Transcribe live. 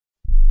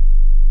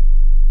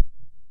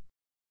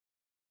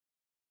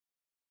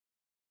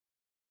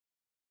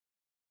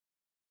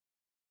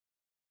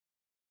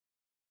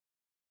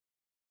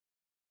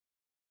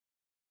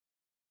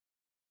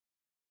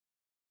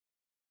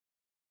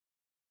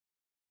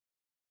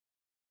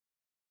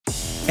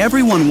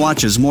everyone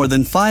watches more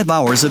than 5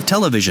 hours of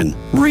television.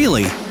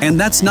 Really? And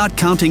that's not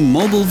counting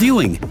mobile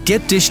viewing.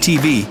 Get Dish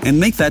TV and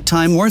make that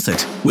time worth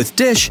it. With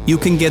Dish, you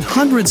can get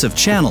hundreds of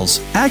channels,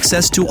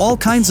 access to all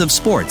kinds of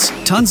sports,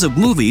 tons of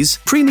movies,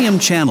 premium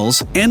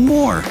channels, and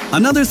more.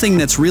 Another thing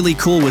that's really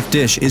cool with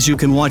Dish is you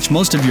can watch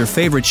most of your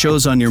favorite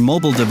shows on your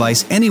mobile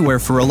device anywhere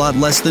for a lot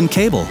less than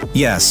cable.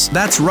 Yes,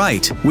 that's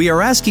right. We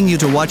are asking you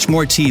to watch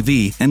more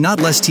TV and not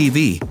less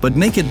TV, but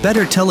make it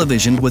better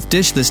television with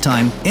Dish this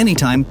time,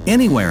 anytime,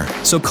 anywhere.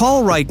 So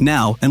call right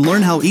now and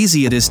learn how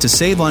easy it is to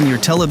save on your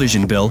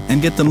television bill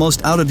and get the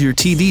most out of your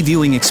TV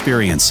viewing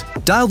experience.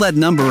 Dial that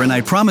number and I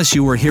promise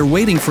you we're here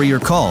waiting for your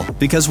call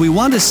because we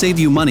want to save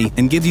you money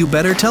and give you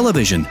better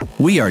television.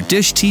 We are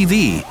Dish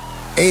TV.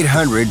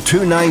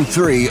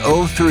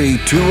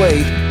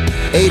 800-293-0328.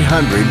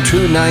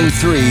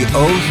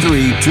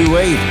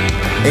 800-293-0328.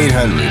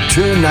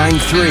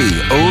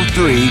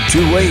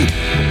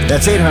 800-293-0328.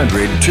 That's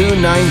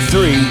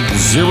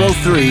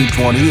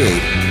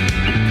 800-293-0328.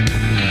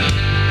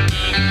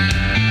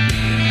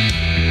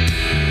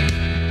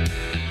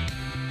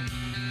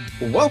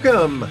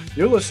 Welcome.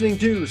 You're listening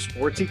to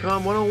Sports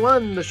Econ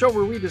 101, the show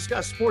where we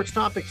discuss sports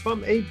topics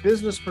from a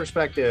business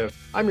perspective.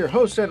 I'm your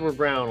host, Edward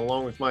Brown,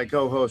 along with my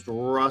co-host,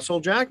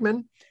 Russell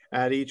Jackman.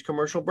 At each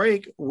commercial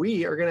break,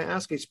 we are going to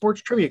ask a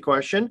sports trivia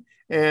question.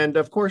 And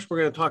of course,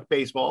 we're going to talk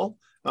baseball,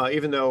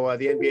 even though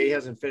the NBA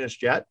hasn't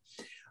finished yet.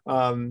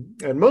 And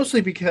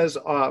mostly because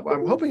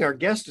I'm hoping our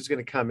guest is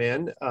going to come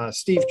in,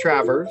 Steve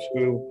Travers,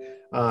 who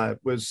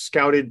was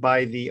scouted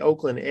by the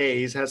Oakland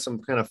A's, has some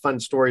kind of fun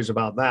stories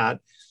about that,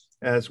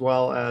 as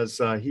well as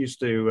he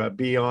used to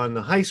be on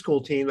the high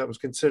school team that was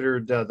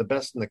considered the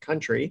best in the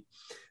country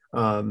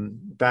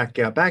back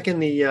in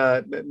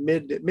the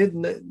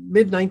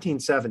mid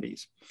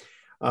 1970s.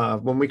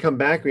 When we come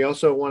back, we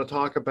also want to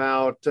talk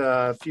about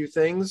a few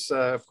things.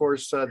 Of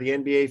course, the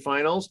NBA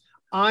Finals.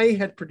 I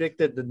had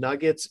predicted the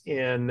Nuggets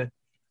in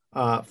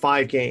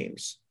 5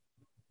 games.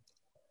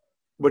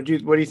 What do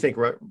you think?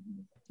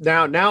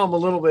 Now I'm a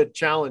little bit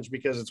challenged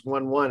because it's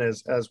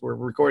 1-1 as we're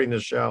recording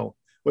this show.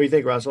 What do you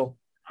think, Russell?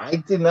 I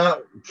did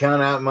not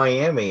count out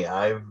Miami.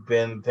 I've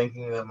been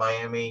thinking that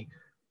Miami,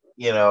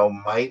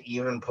 might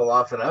even pull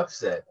off an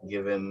upset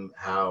given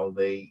how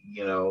they've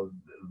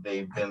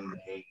been,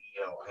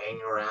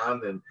 hanging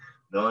around and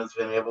no one's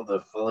been able to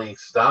fully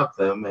stop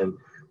them. And,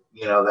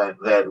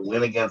 that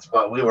win against,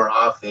 we were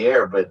off the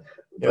air, but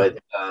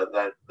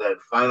that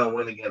final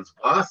win against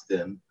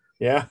Boston,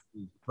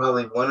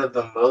 probably one of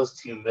the most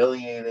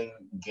humiliating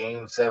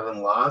Game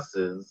 7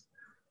 losses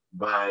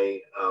by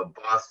a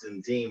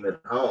Boston team at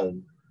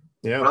home.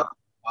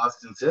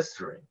 Boston's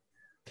history.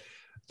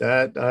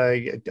 That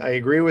I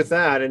agree with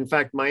that. In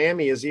fact,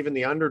 Miami is even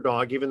the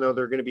underdog, even though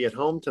they're going to be at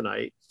home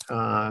tonight.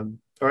 Or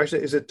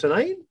actually, is it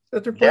tonight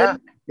that they're playing?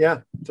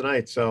 Yeah,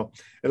 tonight. So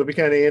it'll be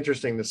kind of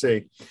interesting to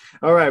see.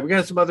 All right, we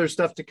got some other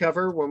stuff to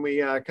cover when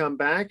we come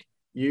back.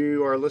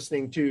 You are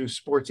listening to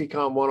Sports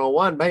Econ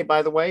 101. Hey,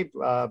 by the way,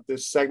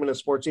 this segment of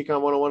Sports Econ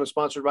 101 is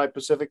sponsored by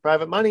Pacific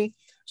Private Money,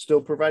 still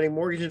providing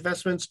mortgage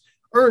investments,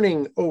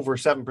 earning over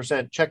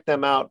 7%. Check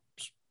them out.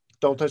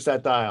 Don't touch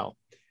that dial.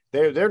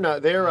 Their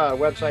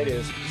website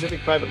is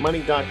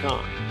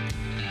pacificprivatemoney.com.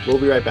 We'll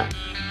be right back.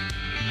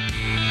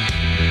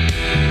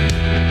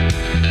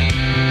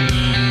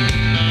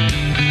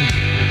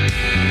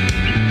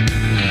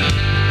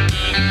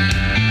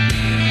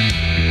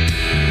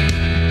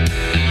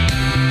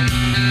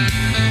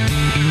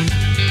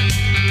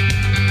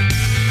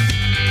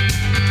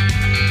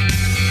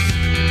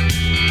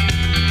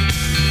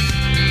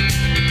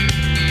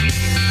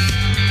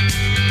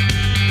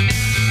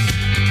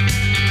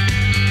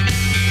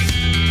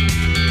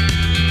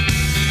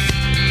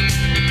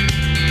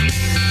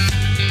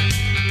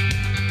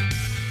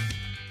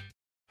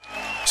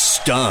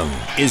 Stung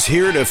is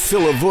here to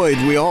fill a void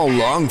we all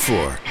long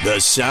for.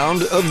 The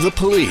sound of the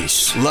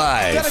police,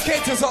 live.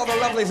 Dedicate to all the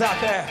lovelies out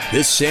there.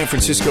 This San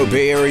Francisco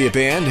Bay Area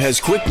band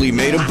has quickly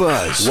made a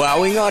buzz,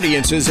 wowing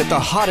audiences at the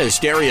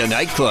hottest area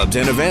nightclubs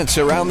and events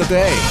around the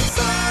Bay.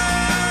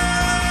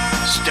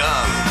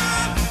 Stung.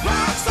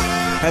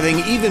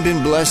 Having even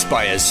been blessed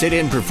by a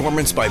sit-in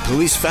performance by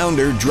Police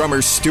founder,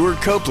 drummer Stuart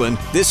Copeland,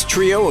 this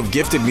trio of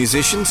gifted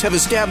musicians have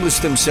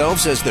established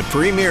themselves as the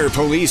premier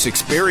Police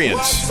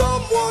experience.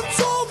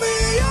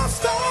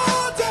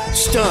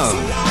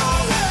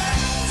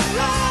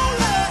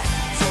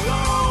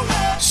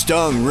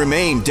 Stung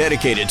remain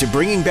dedicated to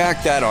bringing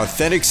back that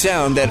authentic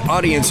sound that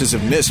audiences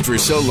have missed for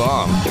so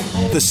long.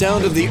 The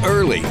sound of the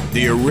early,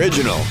 the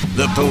original,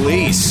 the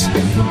Police.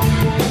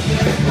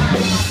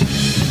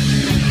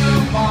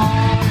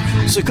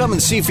 So come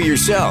and see for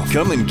yourself.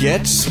 Come and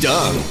get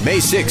Stung. May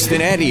 6th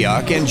in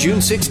Antioch and June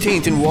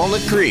 16th in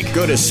Walnut Creek.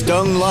 Go to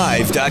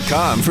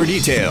stunglive.com for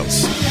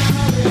details.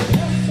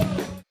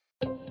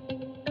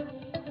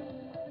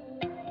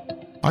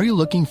 Are you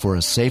looking for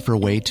a safer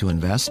way to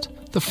invest?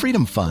 The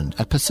Freedom Fund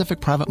at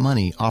Pacific Private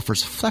Money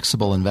offers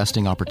flexible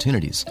investing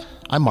opportunities.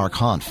 I'm Mark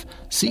Hanf,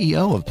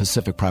 CEO of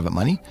Pacific Private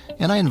Money,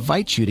 and I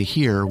invite you to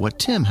hear what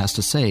Tim has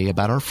to say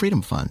about our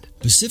Freedom Fund.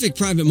 Pacific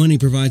Private Money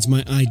provides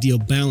my ideal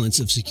balance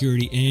of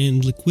security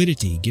and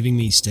liquidity, giving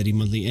me steady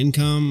monthly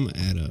income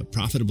at a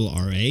profitable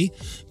RA,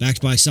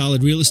 backed by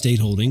solid real estate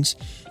holdings.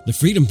 The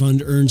Freedom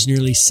Fund earns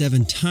nearly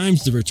 7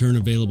 times the return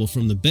available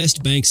from the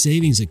best bank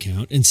savings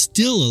account and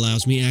still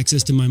allows me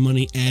access to my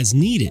money as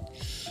needed.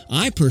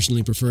 I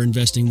personally prefer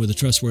investing with a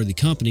trustworthy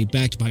company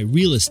backed by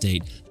real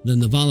estate than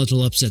the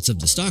volatile upsets of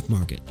the stock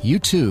market. You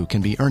too can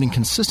be earning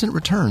consistent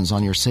returns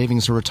on your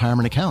savings or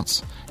retirement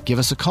accounts. Give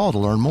us a call to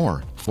learn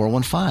more.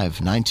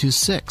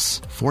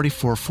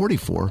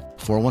 415-926-4444,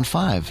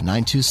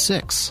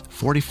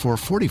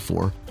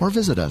 415-926-4444, or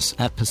visit us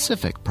at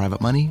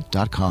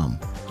pacificprivatemoney.com.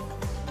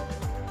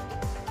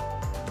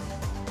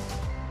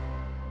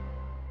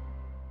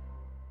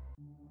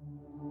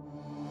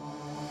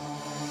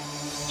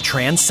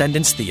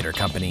 Transcendence Theater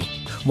Company,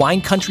 Wine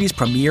Country's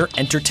premier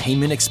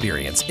entertainment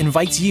experience,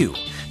 invites you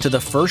to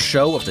the first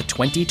show of the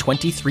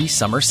 2023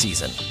 summer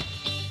season.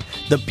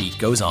 The Beat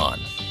Goes On.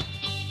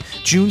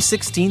 June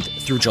 16th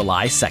through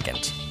July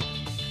 2nd.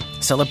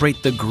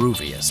 Celebrate the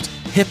grooviest,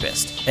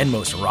 hippest, and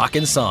most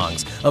rockin'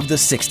 songs of the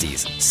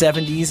 60s,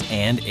 70s,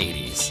 and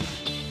 80s.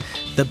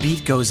 The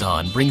Beat Goes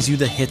On brings you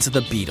the hits of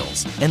the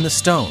Beatles and the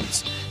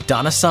Stones,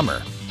 Donna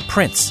Summer,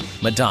 Prince,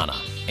 Madonna,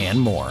 and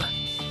more.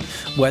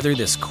 Whether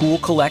this cool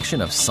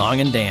collection of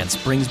song and dance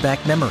brings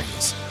back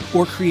memories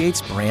or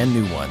creates brand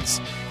new ones,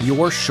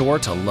 you're sure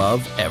to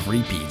love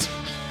every beat.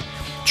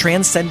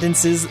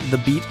 Transcendence's The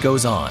Beat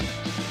Goes On.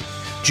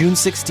 June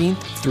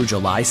 16th through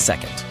July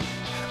 2nd.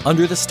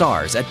 Under the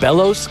stars at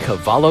Belos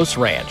Cavalos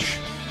Ranch.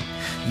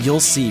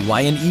 You'll see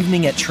why an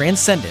evening at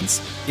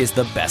Transcendence is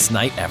the best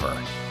night ever.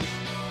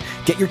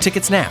 Get your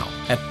tickets now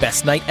at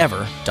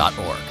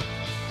bestnighthever.org.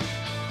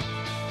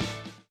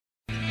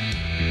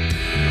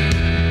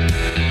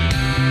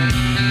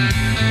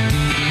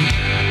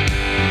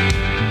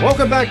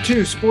 Welcome back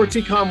to Sports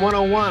Econ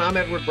 101. I'm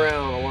Edward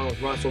Brown along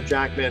with Russell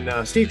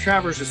Jackman. Steve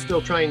Travers is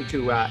still trying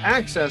to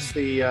access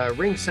the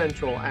Ring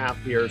Central app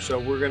here, so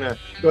we're going to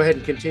go ahead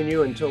and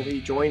continue until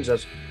he joins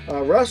us.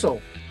 Russell,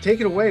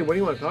 take it away. What do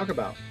you want to talk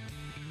about?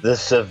 The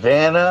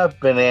Savannah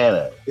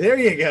Bananas. There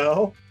you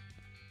go.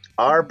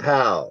 Our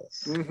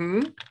pals.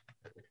 Mm-hmm.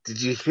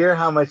 Did you hear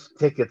how much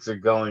tickets are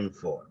going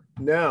for?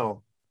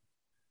 No.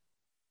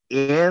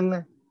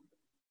 In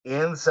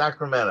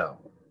Sacramento.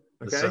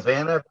 The Okay.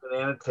 Savannah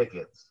Banana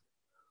tickets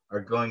are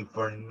going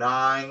for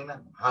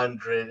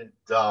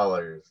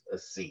 $900 a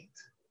seat.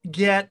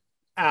 Get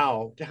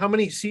out. How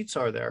many seats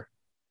are there?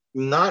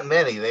 Not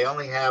many. They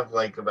only have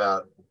like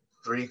about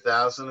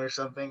 3,000 or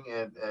something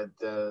at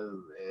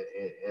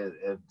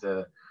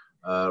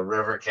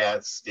River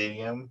Cats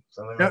Stadium.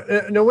 Something like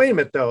that. No, wait a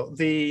minute though.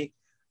 The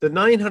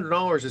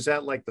 $900, is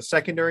that like the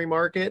secondary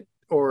market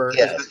or?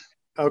 Yes.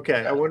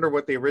 Okay. I wonder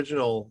what the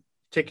original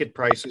ticket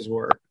prices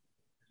were.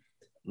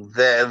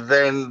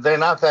 They're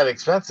not that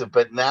expensive,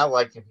 but now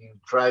like if you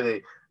try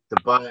to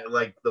buy,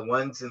 like the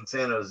ones in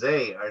San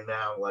Jose are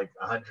now like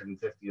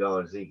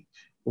 $150 each.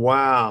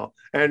 Wow.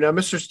 And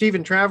Mr.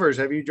 Stephen Travers,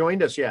 have you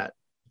joined us yet?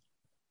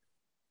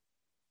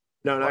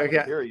 No, I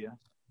can hear you.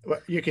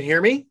 You can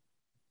hear me?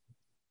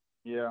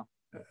 Yeah.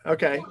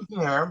 Okay.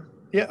 Yeah.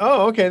 Yeah.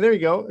 Oh, okay. There you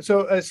go.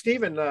 So,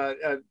 Stephen, I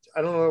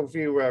don't know if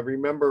you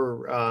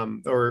remember,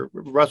 or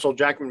Russell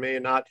Jackman may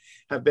not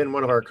have been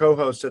one of our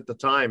co-hosts at the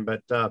time,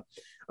 but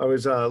I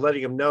was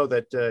letting him know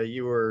that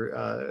you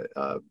were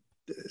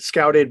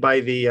scouted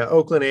by the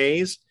Oakland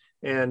A's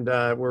and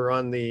were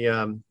on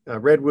the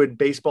Redwood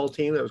baseball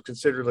team that was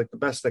considered like the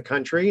best in the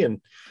country.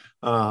 And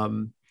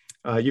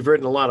you've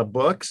written a lot of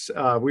books.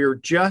 We were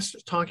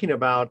just talking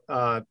about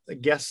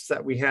guests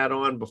that we had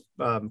on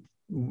a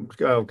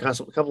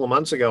couple of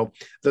months ago,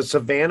 the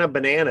Savannah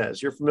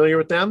Bananas. You're familiar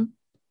with them?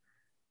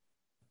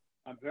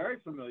 I'm very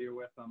familiar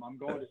with them. I'm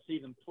going to see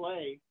them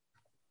play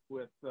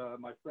with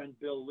my friend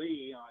Bill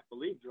Lee, I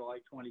believe July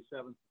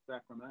 27th in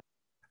Sacramento.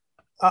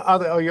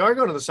 Oh, you are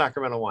going to the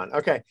Sacramento one.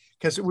 Okay.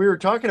 Because we were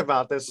talking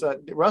about this.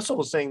 Russell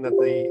was saying that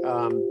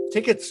the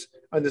tickets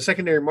on the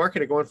secondary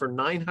market are going for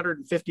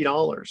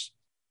 $950.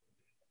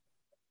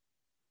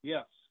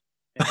 Yes.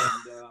 And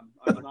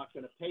I'm not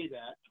going to pay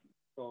that.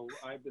 So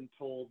I've been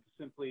told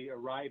to simply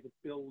arrive at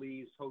Bill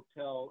Lee's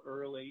hotel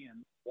early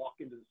and walk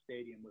into the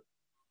stadium with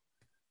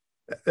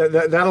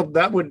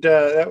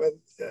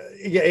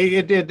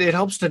it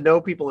helps to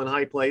know people in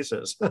high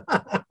places.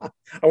 I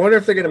wonder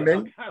if they're going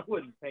to I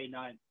wouldn't pay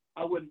 $9.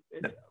 I wouldn't.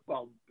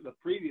 Well, the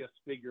previous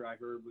figure I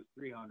heard was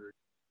 $300.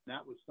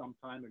 That was some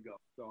time ago.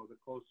 So the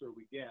closer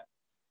we get,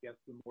 I guess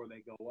the more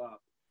they go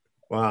up.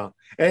 Wow!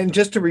 And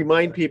just to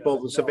remind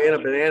people, the Savannah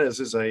Bananas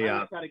is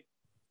a.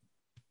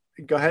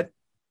 Go ahead.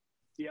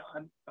 Yeah,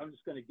 I'm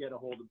just going to get a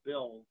hold of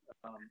Bill.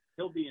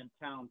 He'll be in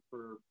town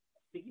for. I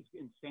think he's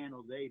in San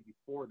Jose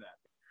before that.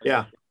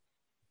 Yeah.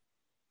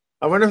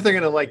 I wonder if they're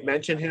going to like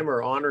mention him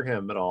or honor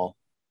him at all.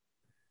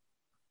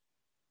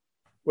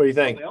 What do you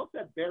think? Well, they also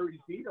had Barry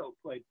Zito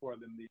played for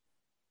them.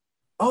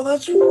 Oh,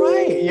 that's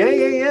right.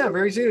 Yeah.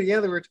 Very soon.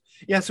 Yeah, they were.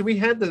 Yeah, so we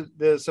had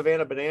the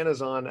Savannah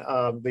Bananas on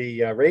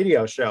the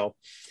radio show,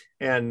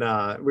 and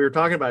we were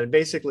talking about it.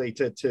 Basically,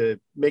 to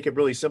make it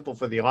really simple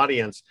for the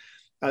audience,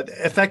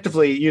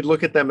 effectively, you'd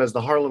look at them as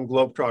the Harlem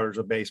Globetrotters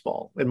of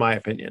baseball, in my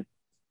opinion.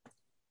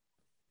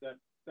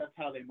 That's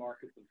how they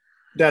market them.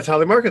 That's how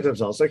they market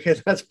themselves. Okay,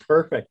 that's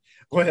perfect.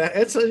 Well,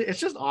 it's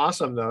just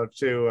awesome though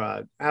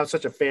to have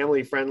such a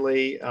family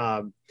friendly,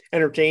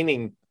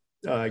 entertaining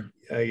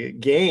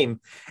game,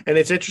 and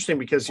it's interesting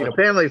because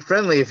family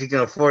friendly if you can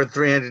afford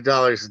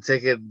 $300 a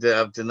ticket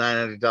up to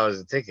 $900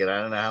 a ticket.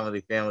 I don't know how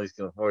many families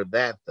can afford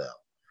that though.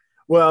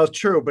 Well,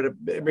 true, but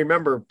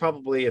remember,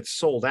 probably it's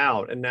sold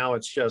out, and now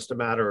it's just a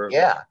matter of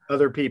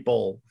other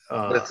people.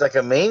 But it's like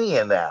a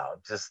mania now.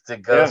 Just to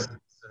go see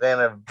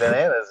Savannah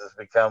Bananas has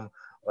become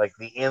like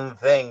the in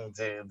thing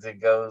to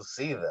go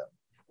see them.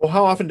 Well,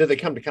 how often do they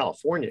come to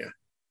California?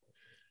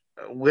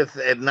 With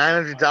at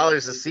 $900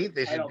 a seat,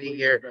 they should be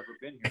here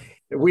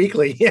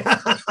weekly. Yeah,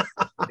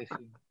 they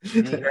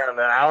should be here on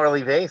an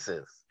hourly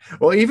basis.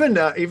 Well,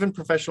 even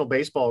professional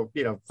baseball,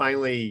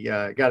 finally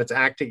got its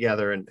act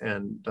together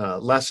and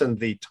lessened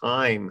the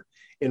time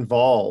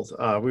involved.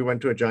 We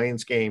went to a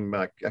Giants game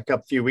a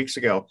few weeks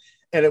ago,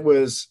 and it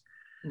was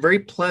very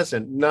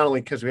pleasant. Not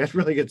only because we had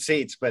really good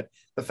seats, but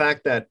the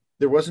fact that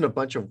there wasn't a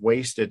bunch of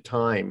wasted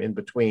time in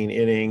between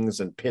innings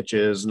and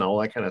pitches and all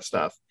that kind of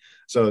stuff.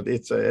 So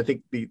it's I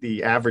think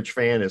the average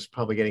fan is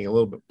probably getting a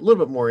little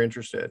bit more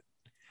interested.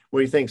 What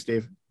do you think,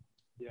 Steve?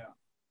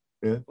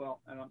 Yeah. Well,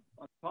 and on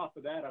top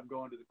of that, I'm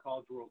going to the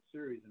College World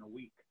Series in a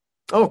week.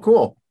 Oh,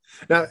 cool.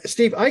 Now,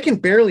 Steve, I can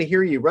barely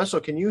hear you.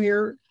 Russell, can you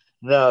hear?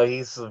 No,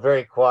 he's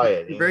very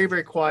quiet. Very,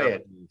 very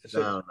quiet.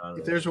 So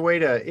if there's a way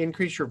to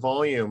increase your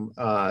volume,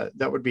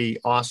 that would be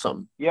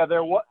awesome. Yeah,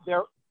 there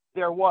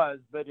was,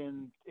 but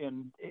in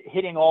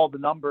hitting all the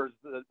numbers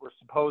that were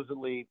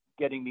supposedly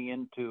getting me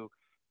into,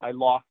 I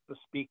lost the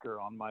speaker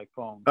on my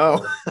phone.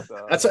 Oh,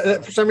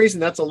 so, for some reason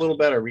that's a little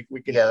better. We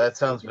can. Yeah, that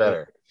sounds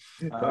better.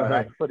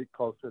 I put it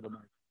closer to me.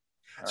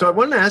 So I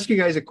wanted to ask you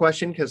guys a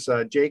question because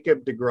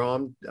Jacob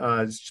deGrom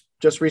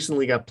just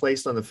recently got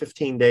placed on the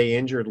 15-day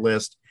injured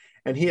list,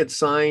 and he had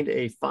signed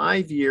a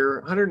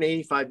 5-year,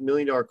 $185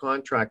 million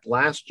contract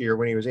last year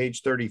when he was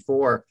age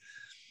 34.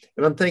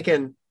 And I'm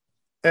thinking,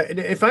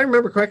 if I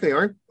remember correctly,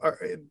 aren't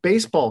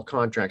baseball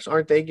contracts,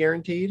 aren't they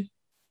guaranteed?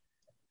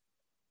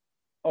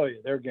 Oh yeah,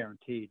 they're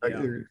guaranteed.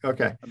 Yeah.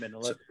 Okay. I mean,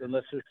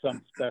 unless there's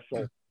some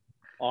special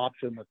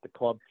option that the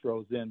club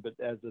throws in, but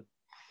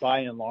by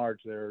and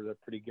large, they're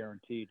pretty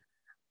guaranteed.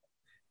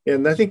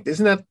 And I think,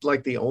 isn't that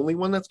like the only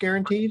one that's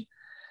guaranteed?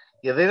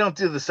 Yeah, they don't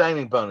do the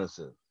signing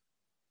bonuses.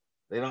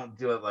 They don't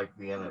do it like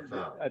the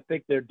NFL. I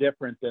think they're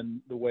different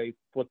than the way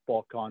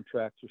football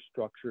contracts are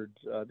structured.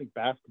 I think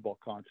basketball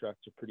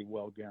contracts are pretty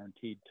well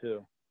guaranteed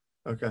too.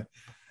 Okay.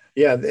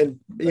 Yeah,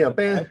 and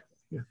okay.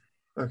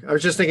 I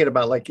was just thinking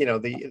about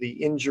the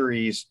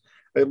injuries,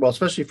 well,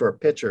 especially for a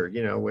pitcher,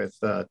 with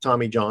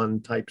Tommy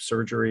John type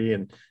surgery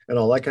and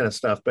all that kind of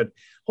stuff. But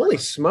holy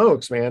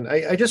smokes, man!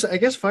 I guess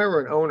if I were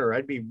an owner,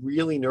 I'd be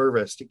really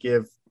nervous to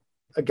give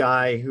a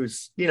guy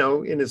who's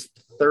in his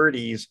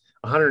 30s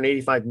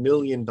 $185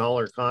 million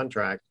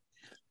contract,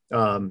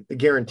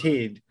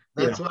 guaranteed.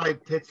 That's why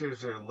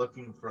pitchers are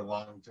looking for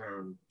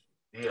long-term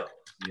deals.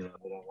 They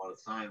don't want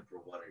to sign for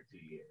 1 or 2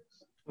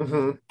 years.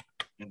 Mm-hmm.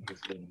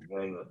 Interested in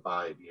getting the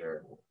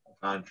 5-year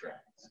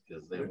contracts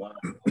because they want.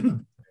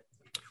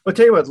 Well,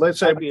 tell you what, let's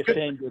say I'd be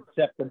ashamed to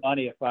accept the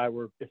money if I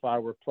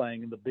were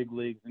playing in the big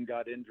leagues and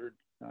got injured.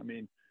 I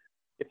mean,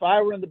 if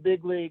I were in the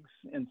big leagues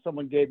and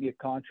someone gave me a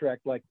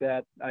contract like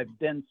that, I'd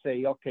then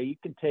say, okay, you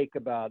can take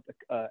about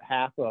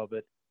half of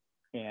it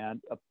and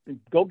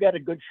go get a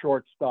good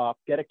shortstop,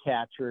 get a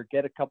catcher,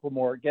 get a couple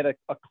more, get a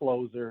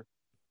closer.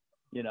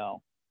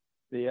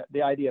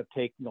 The idea of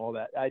taking all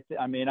that.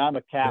 I mean, I'm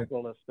a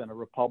capitalist and a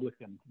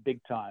Republican big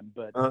time,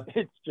 but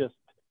it's just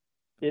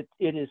it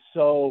is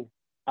so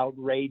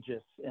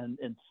outrageous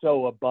and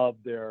so above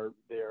their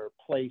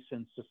place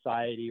in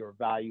society or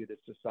value to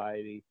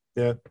society.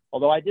 Yeah.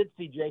 Although I did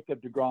see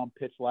Jacob deGrom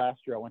pitch last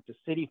year. I went to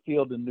Citi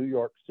Field in New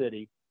York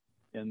City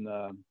in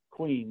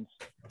Queens,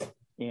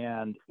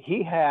 and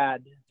I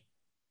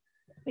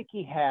think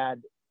he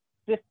had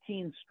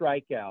 15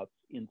 strikeouts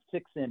in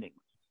 6 innings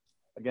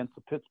against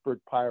the Pittsburgh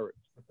Pirates.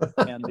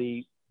 And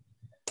the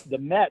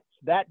Mets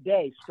that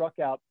day struck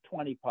out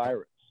 20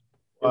 Pirates.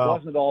 It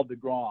wasn't all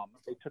deGrom.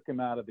 They took him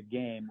out of the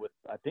game with,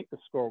 I think the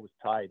score was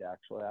tied,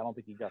 actually. I don't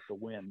think he got the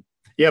win.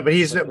 Yeah, but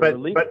he's but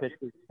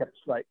pitchers kept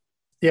striking.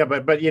 Yeah,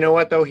 but you know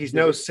what though? He's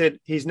no Sid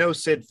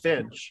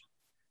Finch,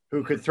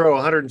 who could throw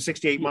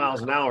 168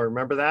 miles an hour.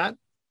 Remember that?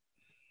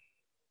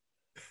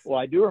 Well,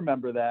 I do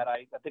remember that.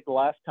 I think the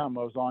last time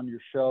I was on your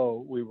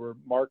show, we were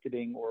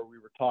marketing or we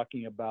were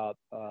talking about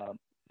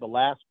the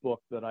last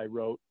book that I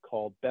wrote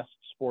called Best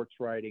Sports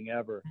Writing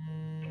Ever.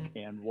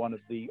 And one of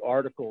the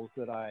articles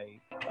that I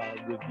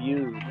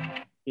reviewed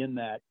in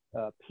that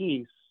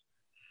piece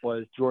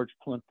was George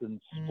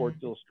Plimpton's Sports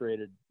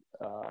Illustrated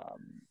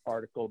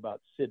article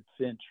about Sid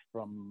Finch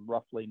from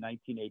roughly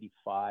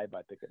 1985,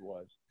 I think it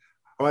was.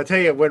 Well, I tell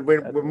you,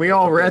 when we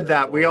all read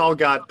that, we all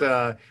got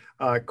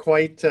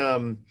quite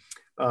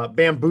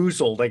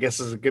bamboozled, I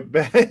guess is a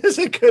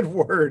good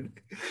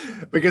word,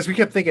 because we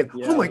kept thinking,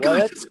 oh my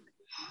God.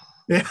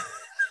 Yeah.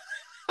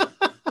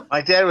 My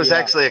dad was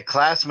actually a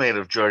classmate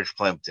of George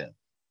Plimpton.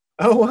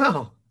 Oh,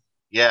 wow.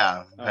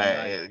 Yeah,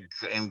 nice.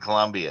 In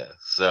Columbia.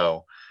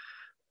 So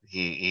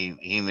he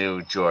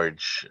knew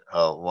George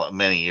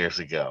many years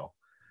ago.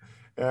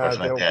 Of course,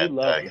 my dad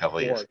died a couple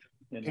of years ago.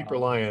 Keep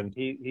relying.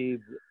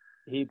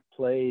 He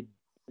played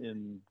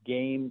in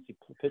games. He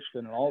pitched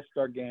in an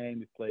all-star game.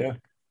 He played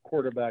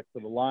quarterback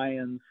for the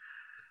Lions.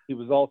 He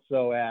was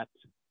also at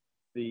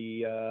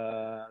the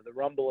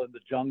Rumble in the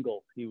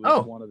Jungle. He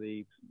was one of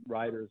the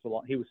riders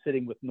along. He was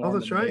sitting with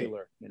Norman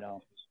Mailer,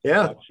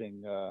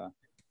 watching.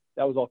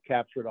 That was all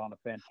captured on a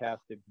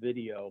fantastic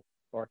video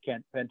or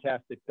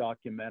fantastic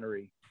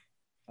documentary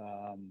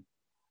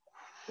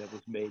that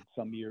was made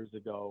some years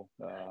ago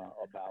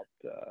about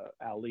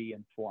Ali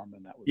and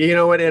Foreman. That was,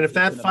 and if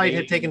that fight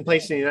had taken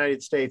place in the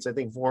United States, I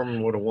think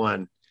Foreman would have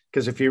won.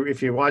 Because if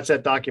you watch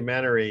that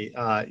documentary,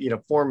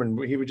 Foreman,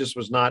 he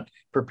was not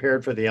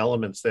prepared for the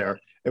elements there.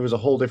 It was a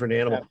whole different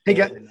animal. Hey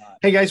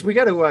guys, we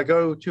got to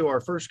go to our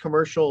first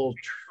commercial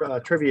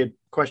trivia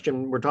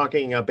question. We're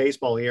talking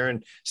baseball here.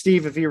 And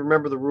Steve, if you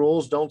remember the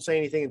rules, don't say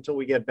anything until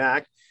we get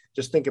back.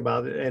 Just think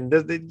about it.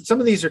 And some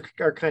of these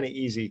are kind of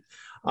easy.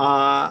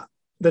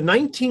 The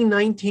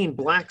 1919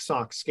 Black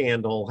Sox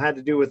scandal had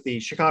to do with the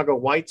Chicago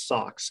White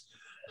Sox.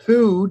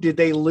 Who did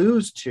they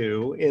lose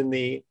to in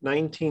the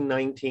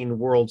 1919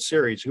 World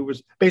Series? Who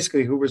was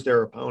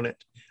their opponent?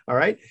 All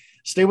right.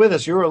 Stay with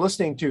us. You are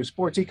listening to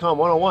Sports Econ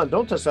 101.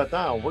 Don't touch that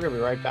dial. We're going to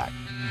be right back.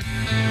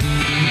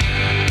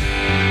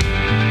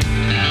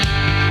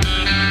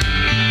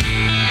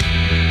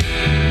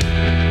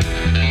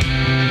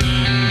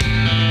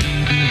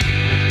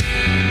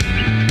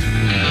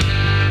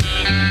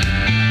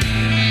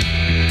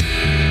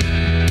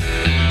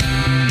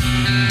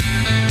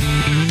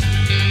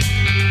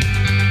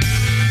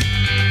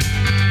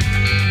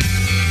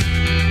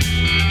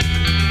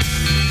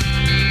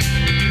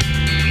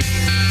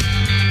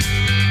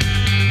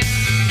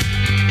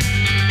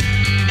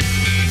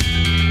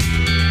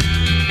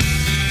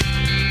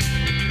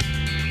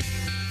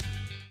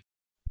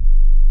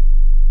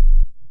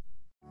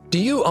 Do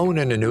you own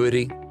an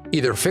annuity,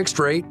 either fixed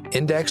rate,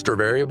 indexed, or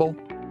variable?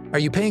 Are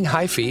you paying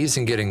high fees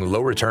and getting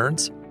low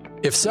returns?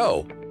 If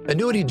so,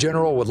 Annuity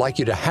General would like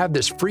you to have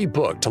this free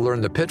book to learn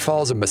the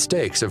pitfalls and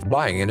mistakes of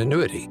buying an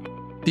annuity.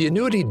 The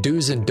Annuity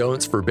Do's and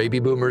Don'ts for Baby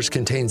Boomers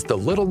contains the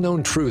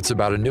little-known truths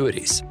about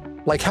annuities,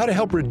 like how to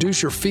help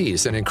reduce your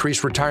fees and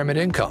increase retirement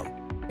income.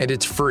 And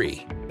it's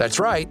free. That's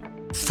right,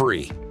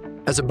 free.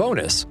 As a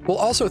bonus, we'll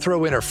also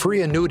throw in a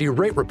free annuity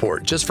rate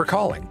report just for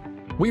calling.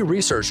 We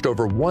researched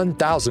over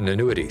 1,000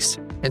 annuities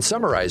and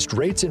summarized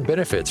rates and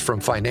benefits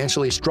from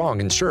financially strong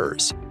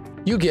insurers.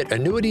 You get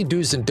Annuity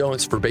Do's and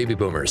Don'ts for Baby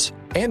Boomers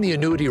and the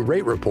Annuity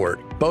Rate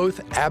Report,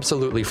 both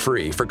absolutely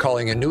free for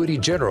calling Annuity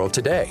General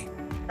today.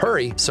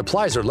 Hurry,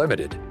 supplies are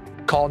limited.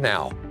 Call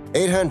now.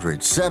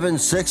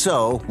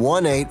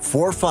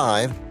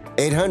 800-760-1845.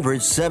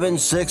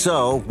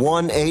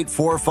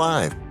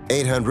 800-760-1845.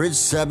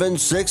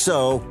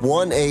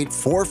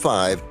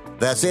 800-760-1845.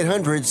 That's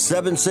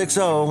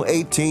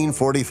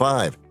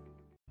 800-760-1845.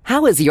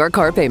 How is your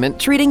car payment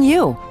treating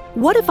you?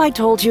 What if I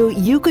told you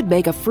you could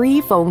make a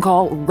free phone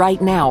call right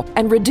now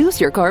and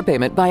reduce your car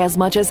payment by as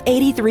much as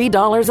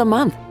 $83 a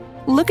month?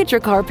 Look at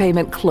your car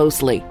payment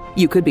closely.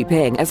 You could be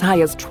paying as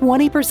high as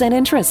 20%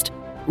 interest.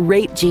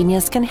 Rate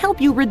Genius can help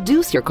you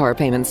reduce your car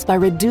payments by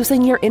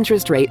reducing your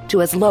interest rate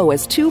to as low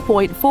as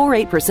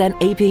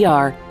 2.48%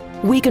 APR.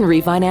 We can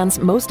refinance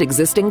most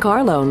existing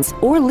car loans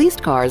or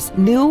leased cars,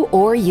 new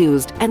or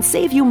used, and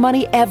save you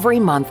money every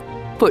month.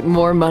 Put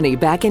more money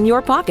back in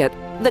your pocket.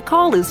 The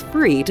call is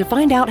free to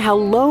find out how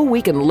low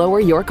we can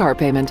lower your car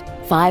payment.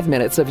 5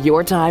 minutes of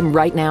your time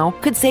right now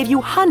could save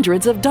you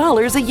hundreds of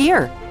dollars a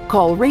year.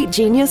 Call Rate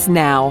Genius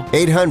now.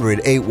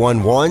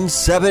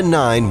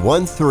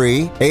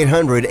 800-811-7913.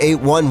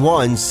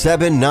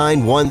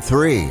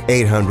 800-811-7913.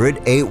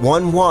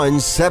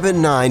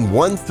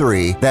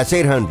 800-811-7913. That's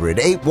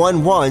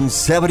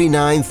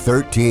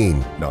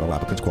 800-811-7913. Not all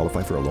applicants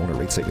qualify for a loan or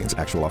rate savings.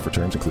 Actual offer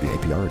terms, including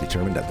APR, are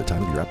determined at the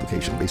time of your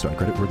application based on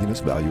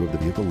creditworthiness, value of the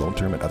vehicle, loan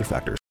term, and other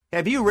factors.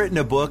 Have you written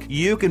a book?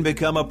 You can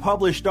become a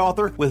published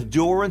author with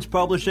Dorrance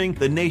Publishing,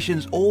 the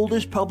nation's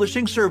oldest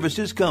publishing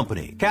services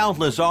company.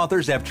 Countless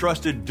authors have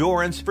trusted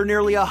Dorrance for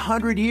nearly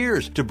 100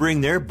 years to bring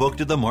their book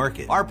to the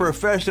market. Our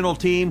professional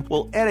team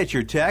will edit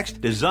your text,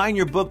 design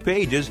your book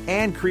pages,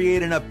 and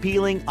create an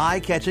appealing,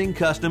 eye-catching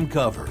custom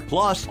cover.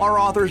 Plus, our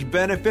authors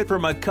benefit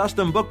from a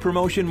custom book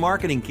promotion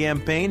marketing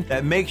campaign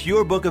that makes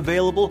your book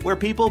available where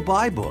people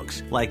buy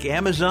books, like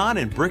Amazon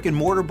and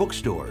brick-and-mortar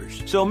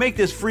bookstores. So make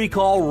this free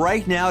call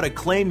right now to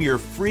claim them your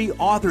free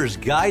Author's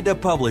Guide to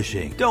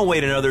Publishing. Don't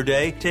wait another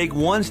day. Take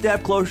one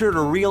step closer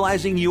to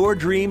realizing your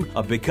dream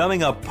of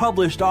becoming a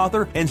published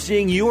author and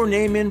seeing your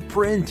name in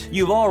print.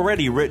 You've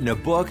already written a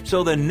book,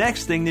 so the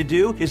next thing to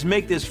do is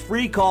make this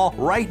free call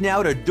right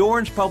now to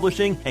Dorrance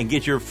Publishing and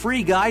get your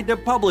free guide to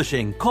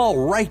publishing.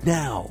 Call right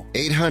now.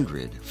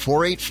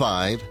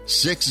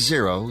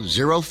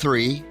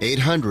 800-485-6003.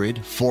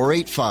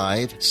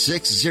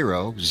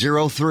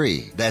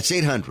 800-485-6003. That's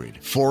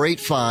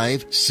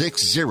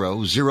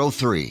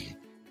 800-485-6003.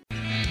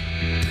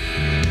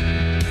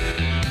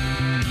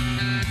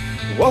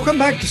 Welcome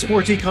back to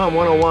Sports Econ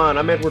 101.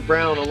 I'm Edward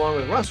Brown along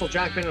with Russell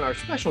Jackman and our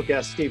special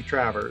guest, Steve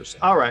Travers.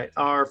 All right,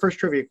 our first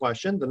trivia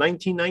question. The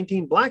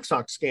 1919 Black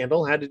Sox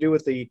scandal had to do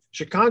with the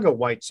Chicago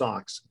White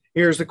Sox.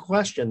 Here's the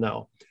question,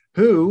 though.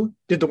 Who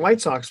did the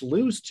White Sox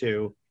lose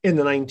to in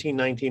the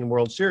 1919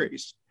 World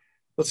Series?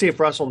 Let's see if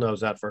Russell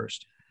knows that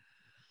first.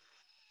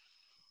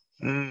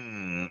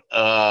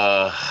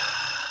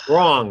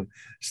 Wrong.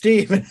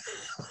 Steve,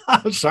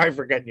 I'm sorry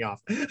for getting you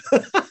off.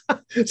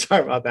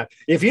 Sorry about that.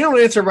 If you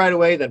don't answer right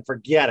away, then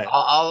forget it.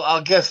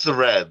 I'll guess the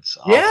Reds.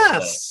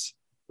 Yes.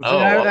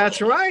 That's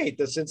right.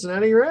 The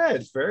Cincinnati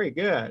Reds. Very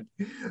good.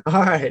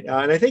 All right.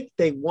 And I think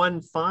they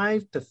won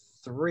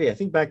 5-3. I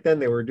think back then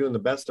they were doing the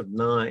best of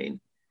 9,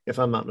 if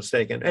I'm not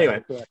mistaken.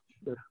 Anyway.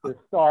 The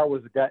star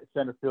was a guy,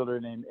 center fielder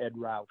named Ed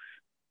Roush.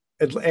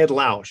 Ed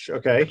Lausch.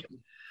 Okay.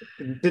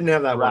 Didn't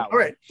have that one. All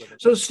right.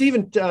 So,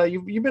 Stephen,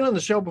 you've been on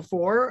the show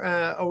before.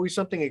 Always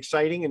something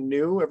exciting and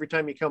new every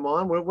time you come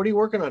on. What are you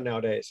working on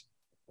nowadays?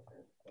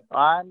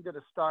 I'm going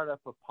to start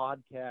up a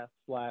podcast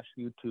 /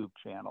 YouTube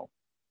channel.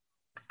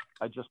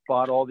 I just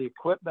bought all the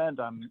equipment.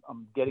 I'm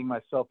getting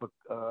myself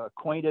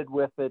acquainted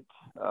with it.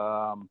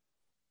 I'm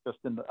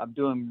in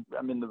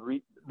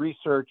the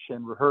research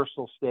and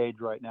rehearsal stage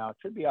right now. It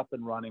should be up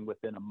and running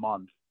within a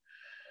month.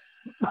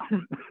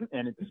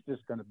 And it's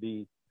just going to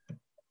be,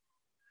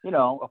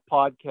 a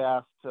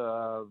podcast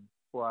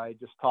where I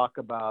just talk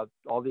about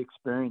all the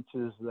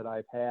experiences that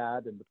I've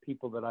had and the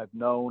people that I've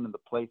known and the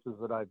places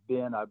that I've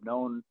been. I've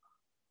known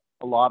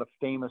a lot of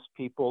famous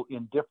people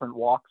in different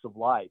walks of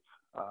life.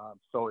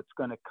 So it's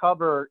going to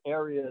cover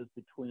areas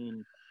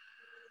between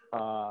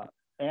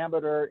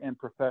amateur and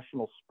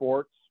professional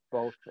sports,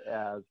 both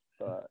as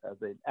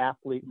an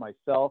athlete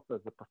myself,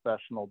 as a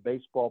professional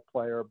baseball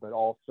player, but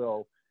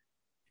also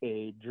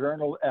a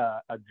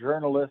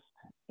journalist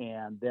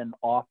and then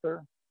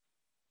author.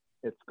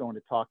 It's going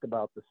to talk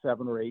about the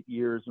 7 or 8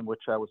 years in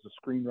which I was a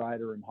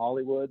screenwriter in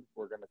Hollywood.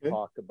 We're going to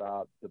talk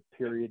about the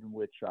period in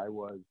which I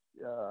was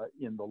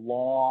in the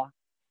law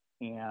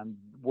and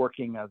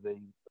working as a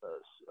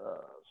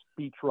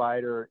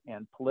speechwriter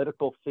and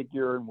political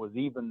figure, and was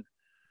even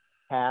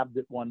tabbed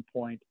at one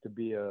point to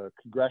be a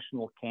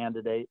congressional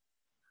candidate.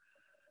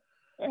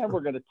 And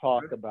we're going to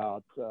talk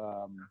about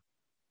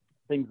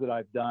things that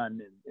I've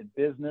done in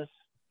business.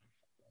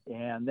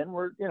 And then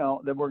we're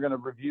going to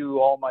review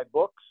all my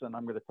books, and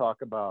I'm going to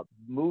talk about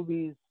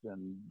movies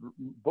and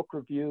book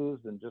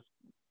reviews, and just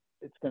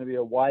it's going to be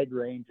a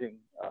wide-ranging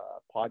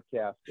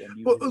podcast.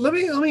 And well, let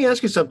me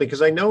ask you something,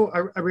 because I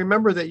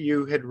remember that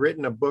you had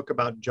written a book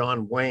about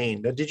John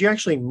Wayne. Did you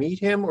actually meet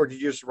him, or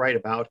did you just write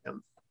about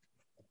him?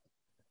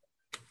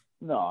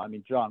 No, I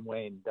mean, John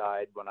Wayne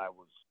died when I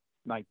was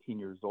 19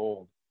 years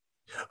old.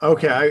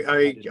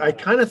 Okay, I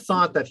kind of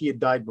thought that he had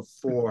died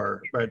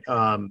before, but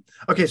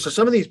okay. So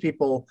some of these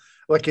people,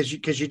 like,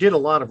 because you did a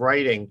lot of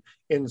writing,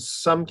 in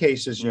some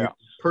cases you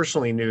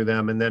personally knew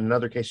them, and then in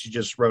other cases you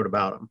just wrote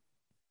about them.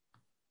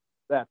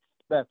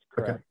 That's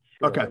correct.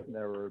 Okay. Sure.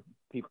 There were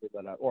people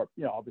that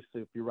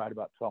obviously if you write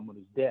about someone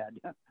who's dead,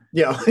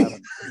 yeah,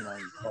 it's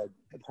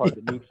hard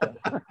to meet them.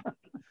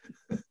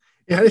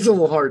 Yeah, it's a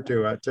little hard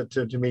to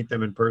meet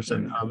them in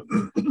person.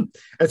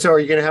 And so, are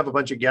you going to have a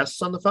bunch of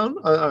guests on the phone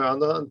on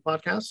the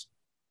podcast?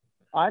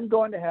 I'm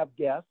going to have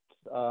guests.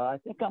 I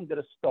think I'm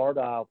going to start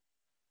out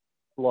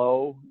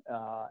slow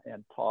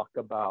and talk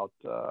about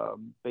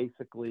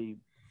basically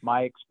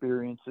my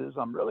experiences.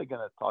 I'm really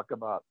going to talk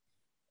about.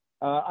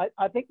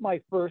 I think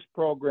my first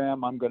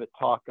program, I'm going to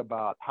talk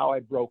about how I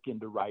broke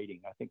into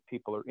writing. I think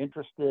people are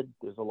interested.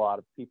 There's a lot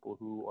of people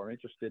who are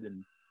interested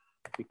in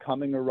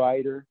becoming a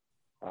writer.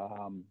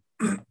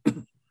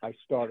 I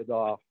started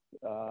off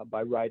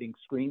by writing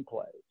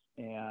screenplays,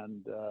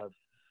 and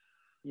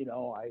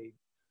I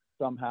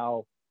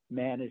somehow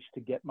managed to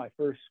get my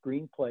first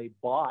screenplay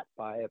bought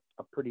by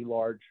a pretty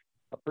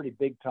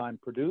big time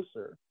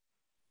producer,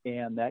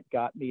 and that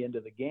got me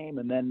into the game.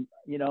 And then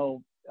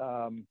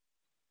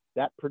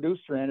that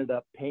producer ended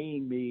up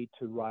paying me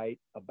to write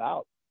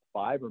about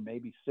 5 or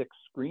maybe 6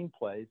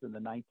 screenplays in the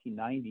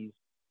 1990s,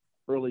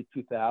 early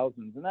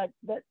 2000s, and that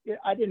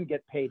I didn't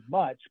get paid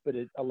much, but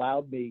it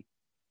allowed me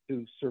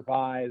to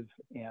survive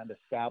and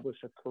establish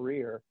a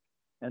career.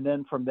 And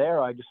then from there,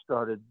 I just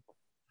started.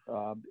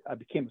 I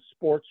became a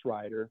sports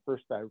writer.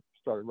 First, I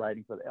started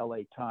writing for the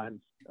LA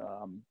Times,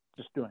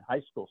 just doing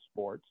high school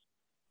sports.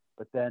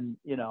 But then,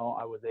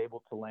 I was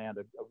able to land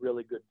a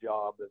really good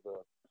job as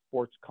a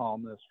sports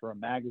columnist for a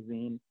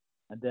magazine,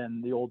 and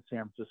then the old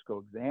San Francisco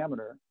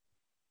Examiner.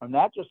 And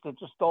that it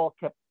just all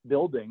kept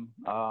building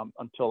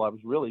until I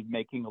was really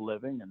making a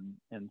living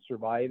and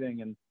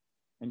surviving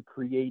and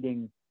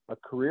creating a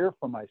career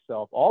for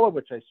myself, all of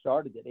which I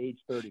started at age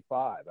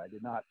 35. I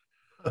did not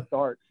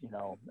start,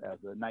 as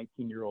a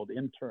 19-year-old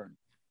intern.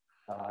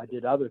 I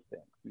did other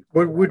things.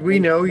 Would we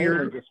know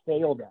your? Just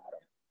failed at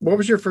it. What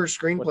was your first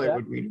screenplay?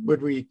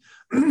 Would we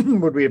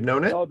would we have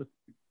known it?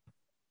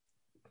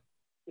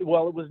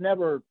 Well, it was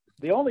never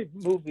the only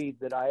movie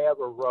that I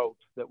ever wrote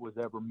that was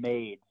ever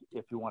made,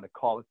 if you want to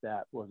call it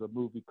that, was a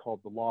movie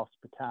called The Lost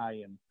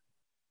Battalion,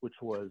 which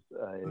was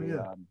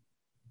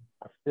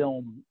a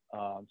film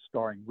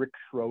starring Rick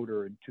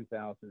Schroeder in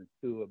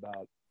 2002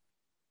 about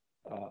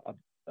a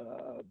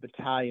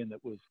battalion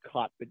that was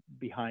caught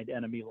behind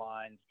enemy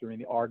lines during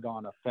the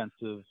Argonne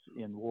offensive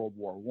in World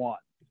War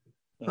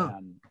I.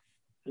 And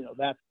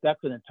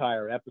that's an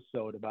entire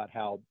episode about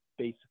how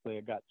basically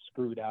I got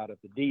screwed out of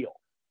the deal.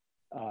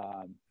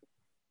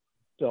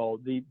 So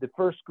the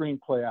first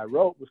screenplay I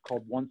wrote was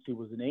called Once He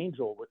Was an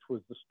Angel, which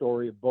was the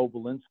story of Bo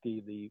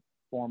Belinsky, the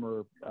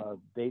former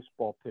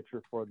baseball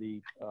pitcher for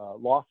the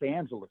Los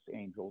Angeles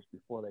Angels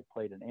before they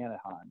played in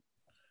Anaheim.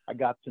 I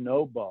got to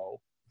know Bo,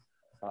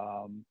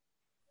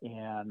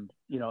 and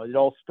it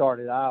all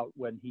started out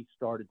when he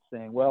started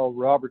saying, well,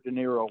 Robert De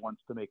Niro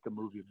wants to make a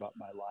movie about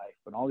my life,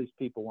 and all these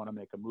people want to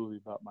make a movie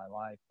about my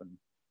life. And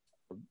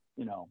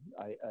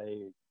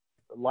the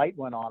light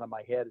went on in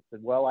my head. It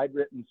said, well, I'd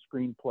written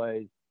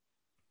screenplays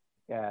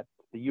at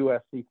the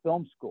USC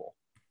Film School.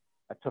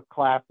 I took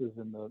classes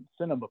in the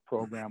cinema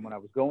program when I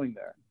was going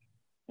there.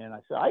 And I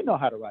said, I know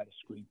how to write a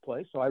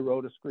screenplay. So I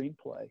wrote a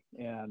screenplay.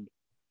 And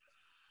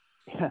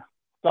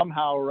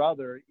somehow or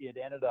other, it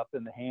ended up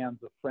in the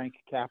hands of Frank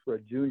Capra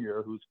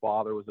Jr., whose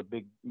father was a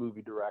big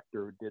movie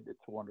director who did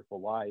It's a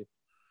Wonderful Life.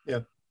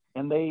 Yeah.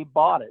 And they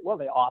bought it. Well,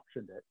 they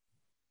optioned it.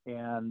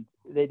 And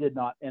they did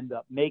not end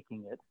up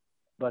making it,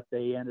 but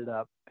they ended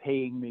up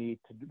paying me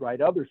to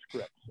write other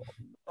scripts,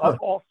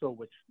 also,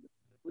 which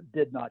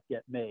did not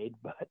get made,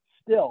 but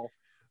still,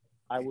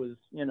 I was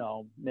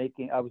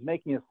making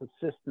a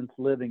subsistence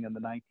living in the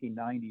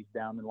 1990s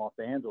down in Los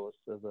Angeles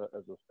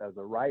as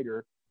a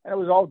writer, and it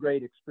was all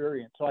great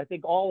experience. So I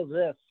think all of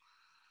this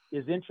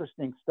is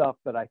interesting stuff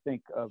that I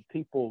think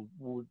people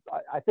would.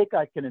 I think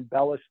I can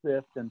embellish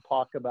this and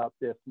talk about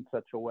this in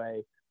such a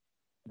way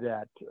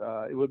that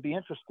it would be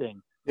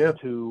interesting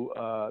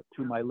to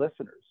my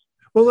listeners.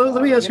 Well,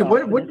 let me ask you,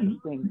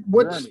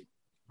 what's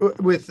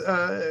with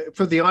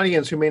for the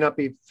audience who may not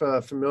be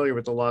familiar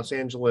with the Los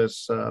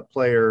Angeles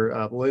player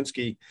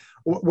Belinsky,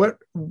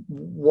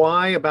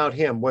 why about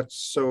him? What's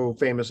so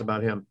famous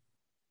about him?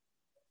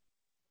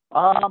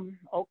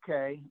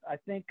 Okay, I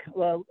think.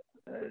 Well,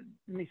 let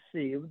me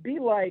see. It would be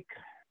like,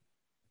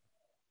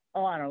 I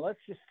don't know. Let's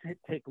just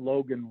take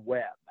Logan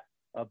Webb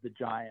of the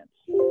Giants,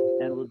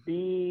 and it would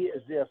be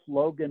as if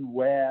Logan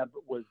Webb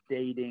was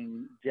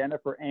dating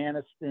Jennifer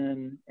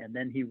Aniston, and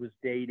then he was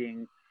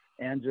dating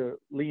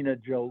Angelina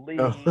Jolie,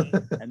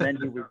 and then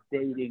he was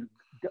dating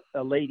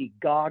Lady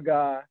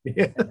Gaga,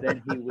 and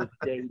then he was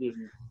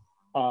dating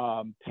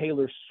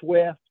Taylor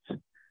Swift,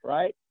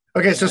 right?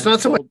 Okay, so it's not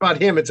so much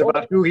about him; it's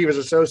about who he was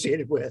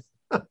associated with.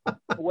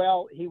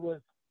 Well, he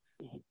was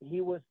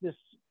this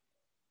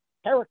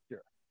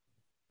character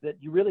that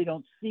you really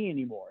don't see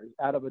anymore.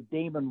 Out of a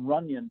Damon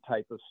Runyon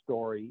type of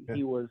story,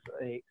 he was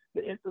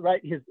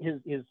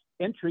his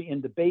entry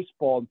into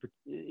baseball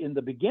in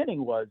the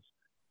beginning was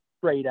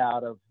straight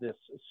out of this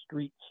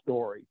street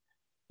story.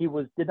 He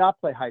did not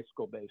play high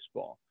school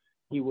baseball.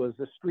 He was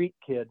a street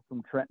kid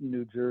from Trenton,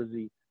 New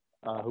Jersey,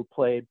 who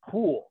played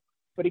pool,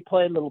 but he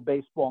played a little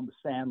baseball in the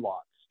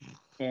sandlots.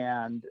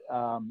 And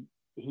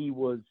he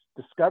was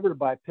discovered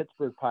by a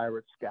Pittsburgh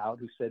Pirates scout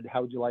who said,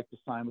 how would you like to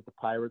sign with the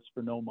Pirates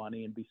for no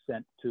money and be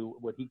sent to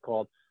what he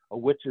called a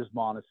witches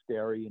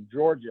monastery in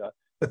Georgia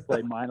to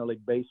play minor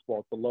league baseball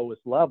at the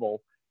lowest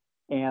level.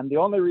 And the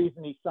only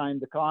reason he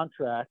signed the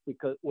contract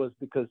was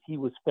because he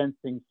was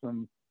fencing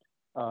some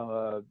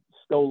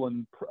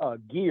stolen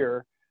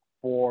gear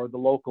for the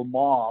local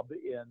mob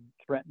in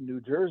Trenton, New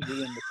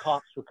Jersey, and the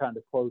cops were kind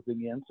of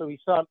closing in. So he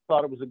thought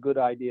it was a good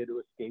idea to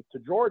escape to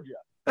Georgia.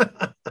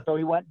 So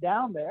he went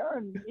down there,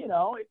 and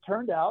it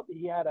turned out that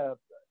he had a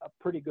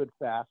pretty good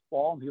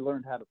fastball, and he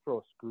learned how to throw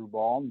a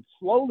screwball. And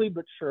slowly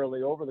but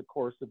surely, over the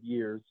course of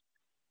years,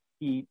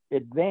 he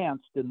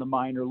advanced in the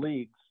minor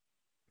leagues,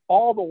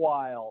 all the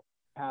while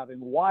having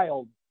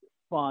wild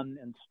fun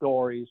and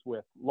stories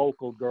with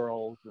local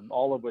girls, and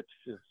all of which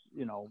is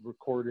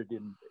recorded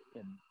in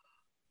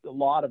a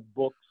lot of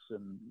books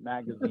and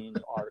magazine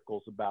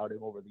articles about him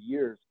over the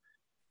years.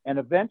 And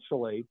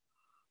eventually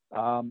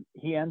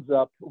he ends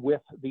up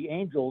with the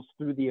Angels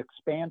through the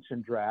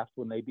expansion draft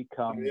when they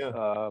become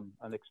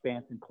an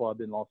expansion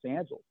club in Los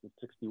Angeles in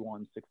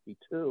 61,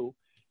 62.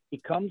 He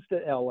comes to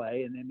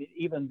LA, and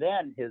even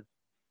then his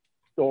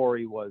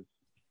story was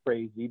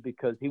crazy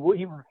because he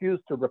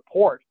refused to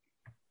report.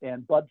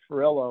 And Bud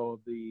Ferrillo of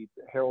the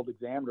Herald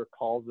Examiner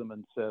calls him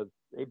and says,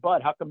 "Hey,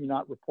 Bud, how come you're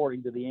not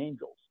reporting to the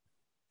Angels?"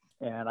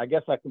 And I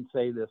guess I can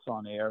say this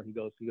on air. He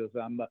goes,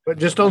 but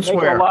just don't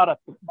swear. A lot of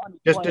money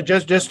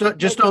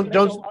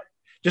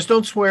just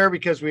don't swear,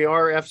 because we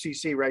are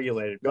FCC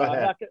regulated. Go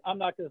ahead. I'm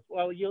not going to.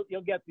 Well, you'll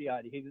get the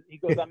idea. He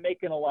goes, I'm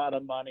making a lot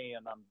of money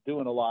and I'm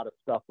doing a lot of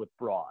stuff with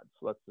frauds.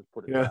 Let's just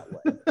put it that way.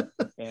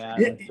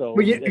 And so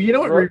you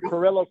know what?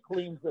 Carrillo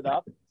cleans it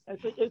up. And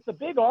it's a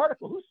big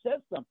article. Who says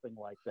something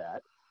like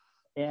that?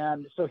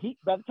 And so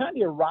by the time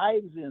he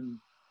arrives in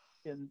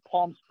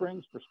Palm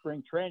Springs for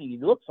spring training, he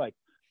looks like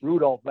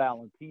Rudolph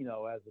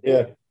Valentino as it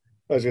is.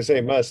 I was going to say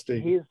must.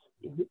 He's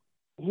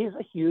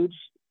a huge.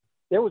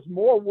 There was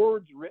more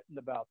words written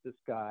about this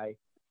guy,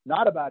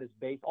 not about his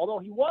base, although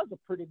he was a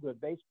pretty good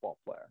baseball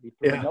player. He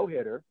threw a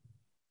no-hitter,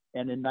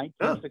 and in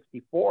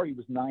 1964 he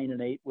was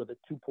 9-8 with a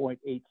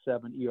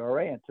 2.87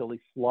 ERA until he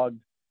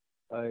slugged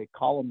a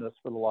columnist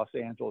for the Los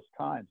Angeles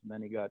Times, and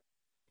then he got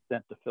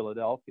sent to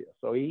Philadelphia.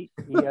 So he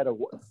had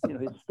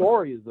his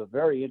story is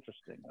very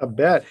interesting. I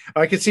bet.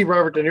 I could see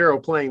Robert De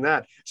Niro playing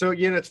that. So,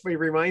 it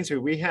reminds me,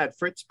 we had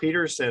Fritz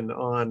Peterson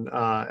on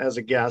as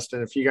a guest.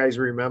 And if you guys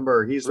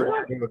remember, he's the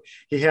one who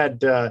he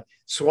had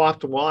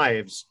swapped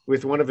wives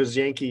with one of his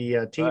Yankee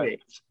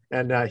teammates.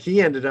 Right. And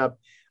he ended up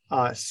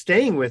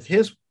staying with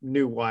his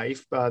new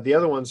wife. The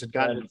other ones had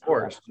gotten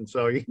divorced. And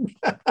so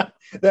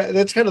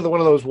that's kind of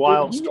one of those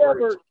wild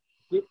stories.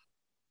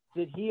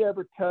 Did he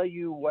ever tell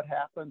you what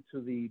happened to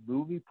the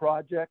movie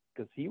project?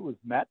 Because he was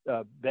Ben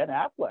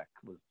Affleck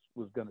was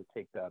going to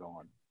take that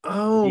on.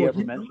 Oh, did he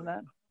ever mention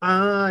that?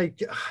 I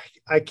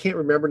can't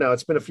remember now.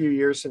 It's been a few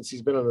years since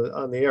he's been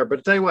on the air. But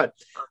I'll tell you what,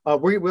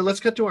 let's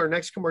get to our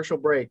next commercial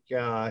break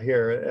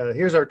here.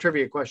 Here's our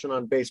trivia question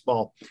on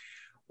baseball.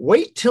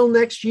 Wait till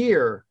next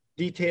year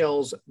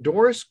details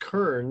Doris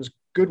Kearns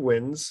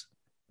Goodwin's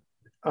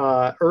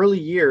early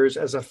years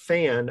as a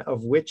fan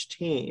of which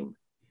team?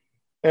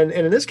 And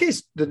in this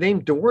case, the name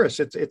Doris,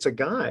 it's a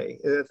guy.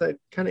 It's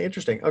kind of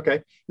interesting.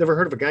 Okay. Never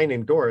heard of a guy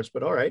named Doris,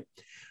 but all right.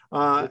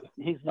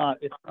 It's not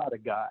a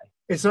guy.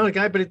 It's not a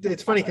guy, but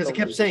it's funny because it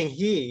kept saying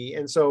he.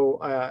 And so,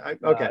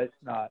 okay.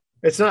 No,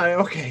 it's not.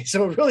 Okay.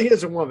 So it really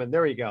is a woman.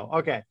 There you go.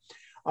 Okay.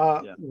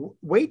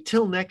 Wait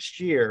till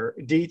next year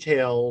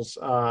details,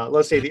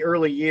 let's say the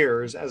early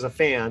years as a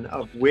fan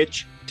of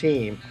which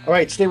team. All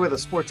right. Stay with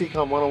us. Sports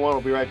Econ 101. We'll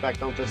be right back.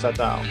 Don't touch that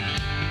dial.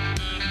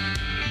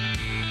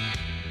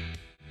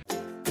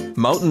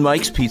 Mountain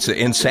Mike's Pizza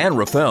in San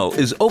Rafael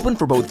is open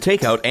for both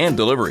takeout and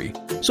delivery.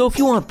 So if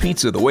you want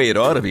pizza the way it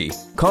ought to be,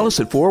 call us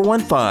at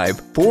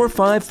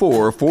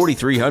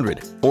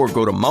 415-454-4300 or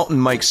go to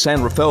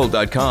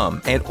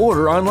mountainmikesanrafael.com and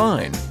order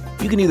online.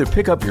 You can either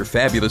pick up your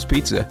fabulous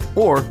pizza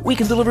or we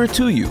can deliver it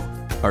to you.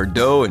 Our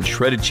dough and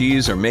shredded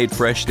cheese are made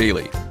fresh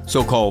daily.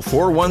 So call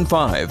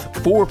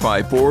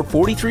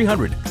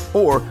 415-454-4300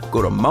 or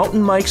go to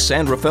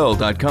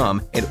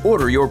mountainmikesanrafael.com and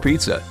order your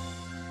pizza.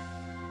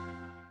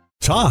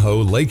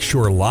 Tahoe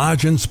Lakeshore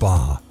Lodge and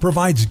Spa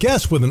provides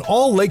guests with an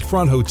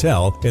all-lakefront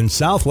hotel in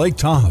South Lake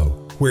Tahoe,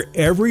 where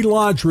every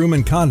lodge room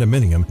and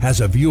condominium has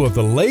a view of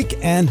the lake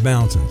and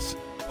mountains.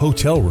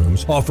 Hotel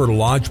rooms offer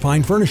lodge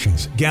pine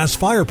furnishings, gas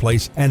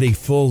fireplace, and a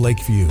full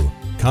lake view.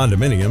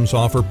 Condominiums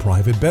offer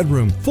private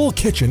bedroom, full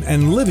kitchen,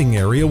 and living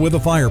area with a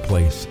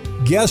fireplace.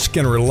 Guests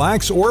can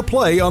relax or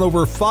play on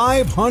over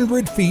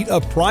 500 feet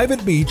of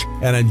private beach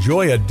and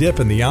enjoy a dip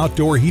in the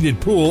outdoor heated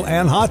pool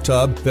and hot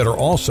tub that are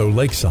also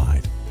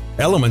lakeside.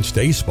 Elements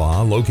Day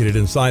Spa, located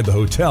inside the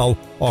hotel,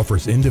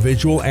 offers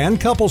individual and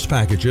couples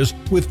packages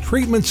with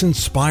treatments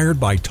inspired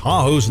by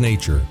Tahoe's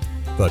nature.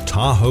 The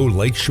Tahoe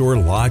Lakeshore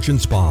Lodge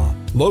and Spa,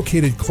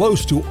 located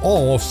close to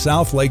all of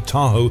South Lake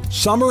Tahoe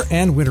summer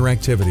and winter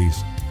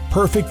activities.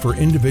 Perfect for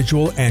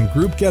individual and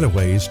group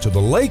getaways to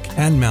the lake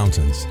and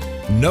mountains.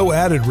 No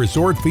added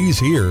resort fees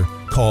here.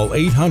 Call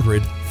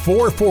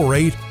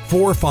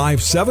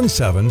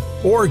 800-448-4577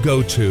 or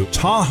go to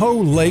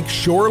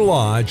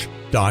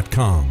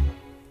TahoeLakeshoreLodge.com.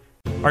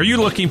 Are you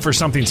looking for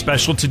something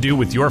special to do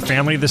with your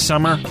family this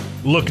summer?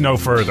 Look no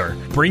further.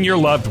 Bring your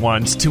loved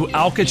ones to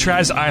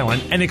Alcatraz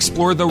Island and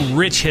explore the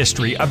rich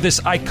history of this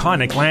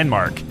iconic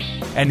landmark.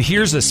 And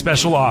here's a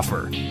special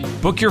offer.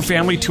 Book your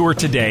family tour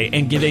today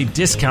and get a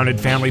discounted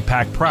family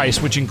pack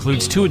price, which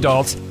includes 2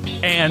 adults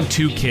and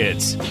 2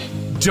 kids.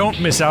 Don't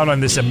miss out on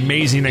this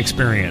amazing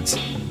experience.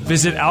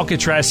 Visit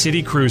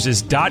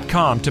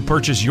AlcatrazCityCruises.com to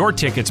purchase your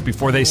tickets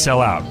before they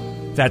sell out.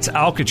 That's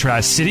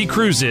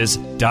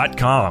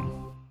AlcatrazCityCruises.com.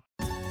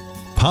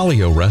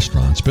 Palio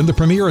Restaurant's been the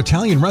premier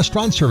Italian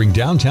restaurant serving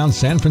downtown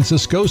San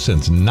Francisco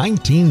since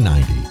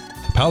 1990.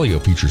 Palio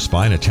features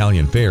fine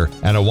Italian fare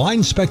and a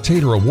Wine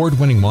Spectator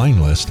award-winning wine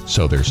list,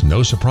 so there's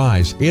no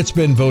surprise it's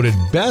been voted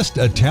Best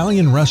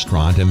Italian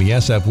Restaurant in the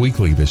SF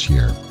Weekly this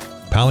year.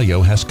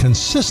 Palio has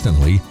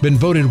consistently been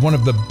voted one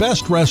of the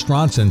best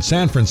restaurants in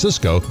San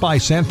Francisco by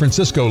San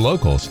Francisco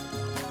locals.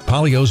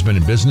 Palio's been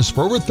in business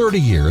for over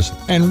 30 years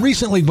and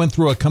recently went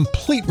through a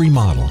complete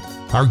remodel.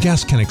 Our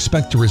guests can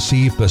expect to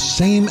receive the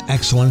same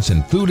excellence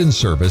in food and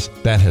service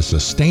that has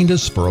sustained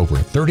us for over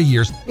 30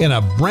 years in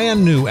a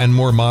brand new and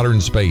more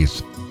modern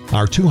space.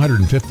 Our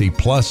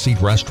 250-plus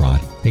seat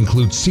restaurant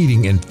includes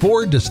seating in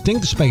 4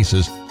 distinct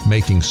spaces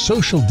making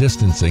social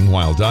distancing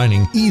while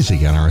dining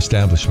easy in our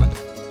establishment.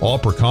 All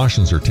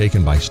precautions are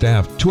taken by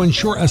staff to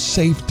ensure a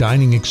safe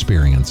dining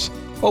experience.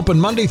 Open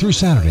Monday through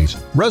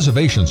Saturdays.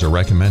 Reservations are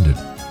recommended.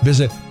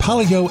 Visit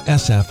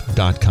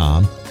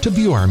polyosf.com to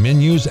view our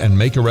menus and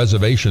make a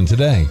reservation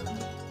today.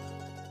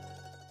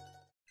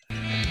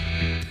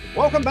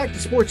 Welcome back to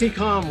Sports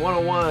Econ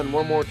 101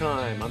 one more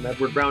time. I'm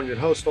Edward Brown, your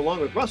host, along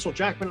with Russell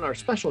Jackman and our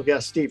special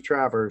guest, Steve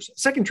Travers.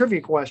 Second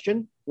trivia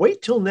question.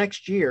 Wait till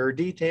next year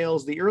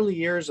details the early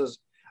years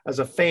as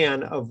a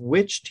fan of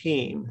which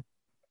team?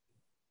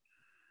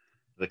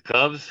 The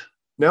Cubs?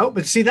 No,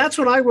 but see, that's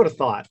what I would have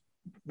thought.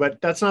 But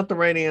that's not the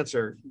right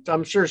answer.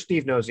 I'm sure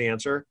Steve knows the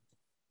answer.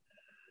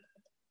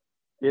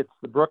 It's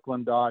the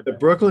Brooklyn Dodgers. The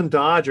Brooklyn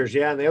Dodgers,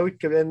 yeah. And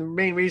the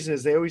main reason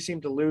is they always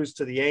seem to lose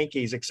to the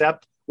Yankees,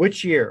 except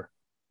which year?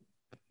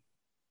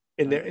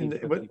 In the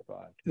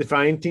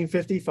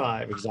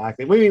 1955,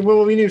 exactly. We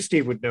knew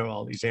Steve would know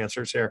all these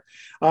answers here.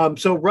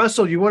 So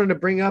Russell, you wanted to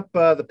bring up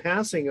the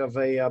passing of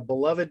a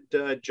beloved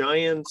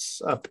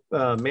Giants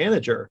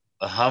manager,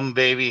 the Hum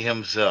Baby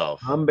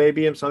himself.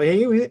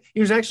 He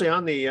was actually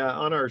on the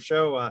on our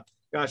show.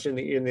 In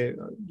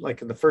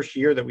the first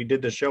year that we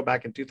did the show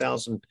back in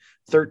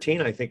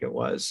 2013, I think it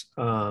was.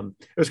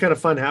 It was kind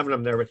of fun having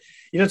him there. But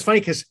it's funny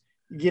because.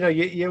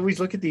 You always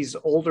look at these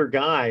older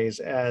guys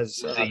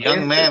as a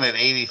young man at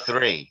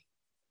 83.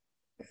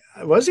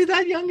 Was he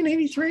that young in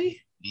 83?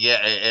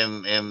 Yeah,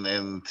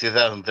 in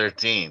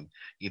 2013,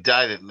 he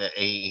died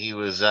he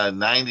was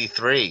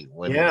 93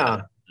 when.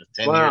 Yeah.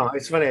 Wow,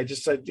 it's funny. I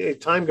just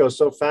time goes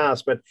so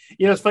fast, but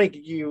it's funny.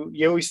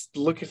 You always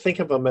think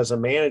of him as a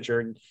manager,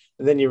 and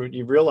then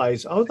you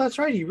realize, oh, that's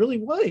right. He really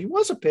was. He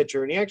was a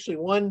pitcher, and he actually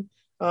won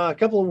a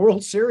couple of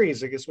World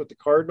Series, I guess, with the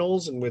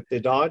Cardinals and with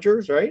the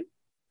Dodgers, right?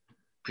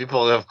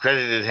 People have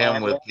credited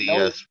him with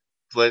the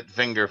split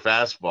finger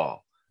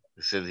fastball.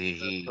 They said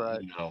he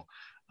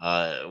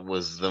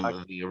was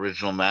the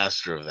original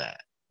master of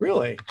that.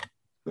 Really?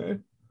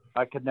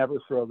 I could never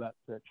throw that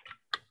pitch.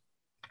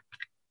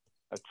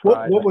 I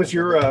tried. What was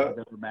your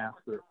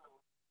master?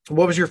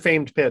 What was your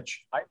famed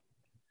pitch? I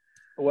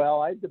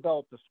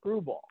developed a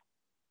screwball.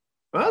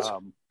 That's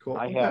cool.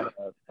 I had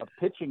a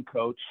pitching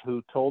coach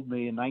who told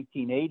me in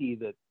 1980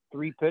 that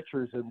 3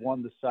 pitchers had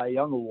won the Cy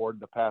Young Award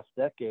in the past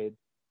decade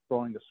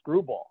throwing a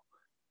screwball.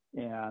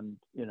 And,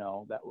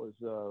 that was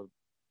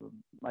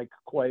Mike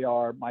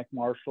Cuellar, Mike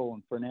Marshall,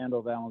 and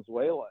Fernando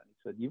Valenzuela. And he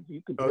said,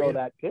 you can throw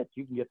that pitch.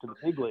 You can get to the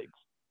big leagues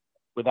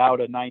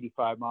without a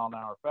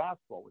 95-mile-an-hour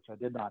fastball, which I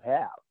did not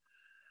have.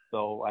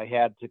 So I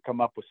had to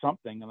come up with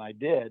something, and I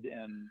did.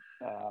 And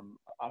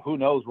who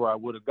knows where I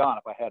would have gone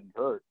if I hadn't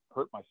hurt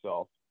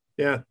myself.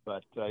 Yeah.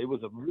 But it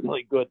was a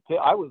really good pitch.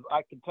 I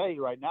can tell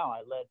you right now, I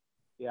led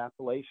the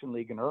Appalachian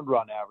League in earned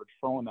run average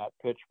throwing that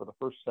pitch for the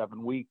first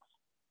 7 weeks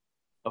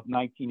of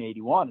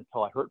 1981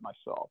 until I hurt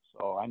myself.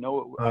 So I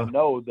know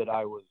that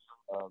I was,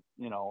 a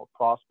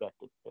prospect.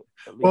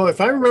 Well,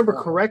 if I remember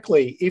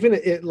correctly, even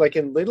like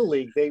in Little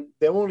League, they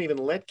won't even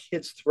let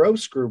kids throw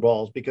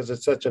screwballs because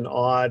it's such an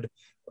odd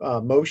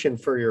motion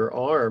for your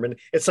arm. And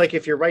it's like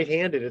if you're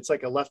right-handed, it's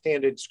like a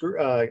left-handed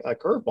a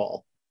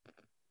curveball.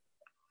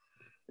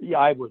 Yeah,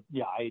 I would.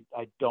 Yeah, I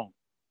don't.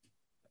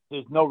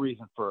 There's no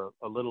reason for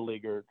a little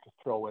leaguer to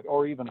throw it,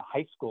 or even a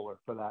high schooler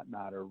for that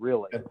matter,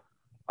 really. Yeah.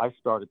 I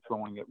started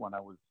throwing it when I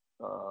was,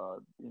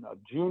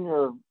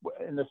 junior,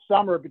 in the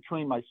summer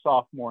between my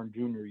sophomore and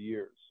junior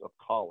years of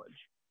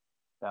college,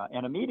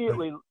 and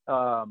immediately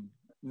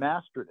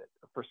mastered it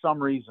for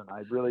some reason.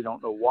 I really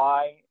don't know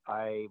why.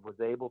 I was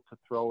able to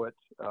throw it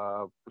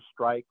for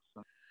strikes.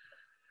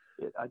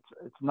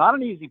 It's not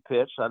an easy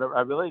pitch. I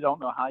really don't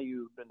know how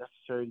you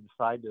necessarily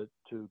decide to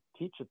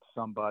teach it to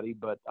somebody,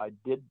 but I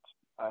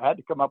had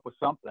to come up with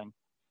something,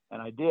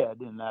 and I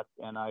did, and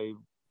I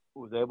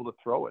was able to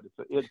throw it.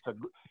 It's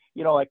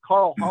like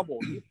Carl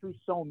Hubble, he threw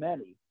so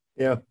many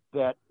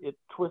that it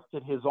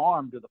twisted his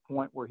arm to the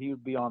point where he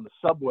would be on the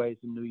subways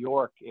in New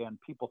York,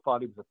 and people thought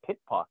he was a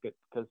pickpocket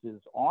because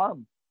his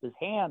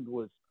hand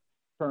was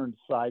turned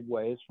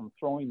sideways from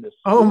throwing this.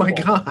 Oh my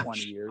gosh. For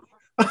 20 years.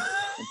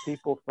 And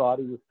people thought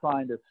he was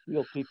trying to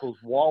steal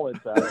people's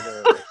wallets out of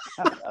their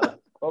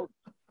coats.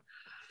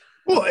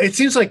 Well, it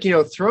seems like,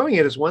 throwing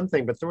it is one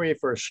thing, but throwing it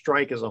for a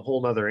strike is a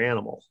whole other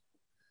animal.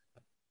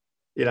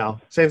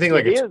 Same thing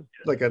like a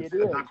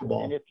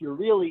knuckleball. And if you're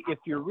really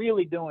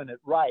doing it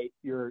right,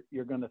 you're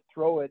going to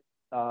throw it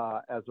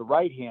as a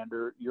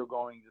right-hander. You're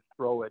going to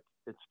throw it.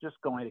 It's just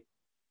going to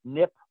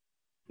nip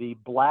the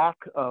black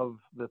of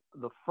the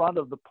front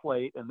of the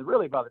plate, and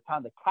really by the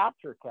time the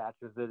catcher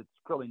catches it, it's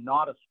really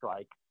not a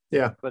strike.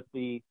 Yeah. But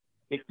it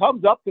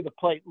comes up to the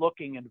plate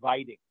looking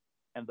inviting,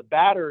 and the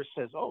batter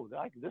says, "Oh,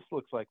 this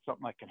looks like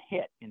something I can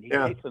hit," and he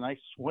takes a nice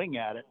swing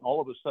at it, and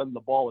all of a sudden the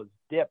ball is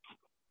dipped,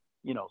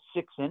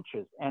 6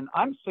 inches, and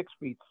I'm 6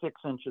 feet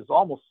 6 inches,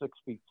 almost 6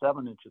 feet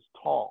 7 inches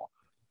tall,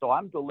 so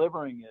I'm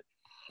delivering it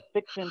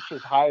 6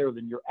 inches higher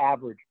than your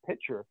average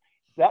pitcher.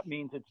 That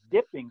means it's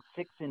dipping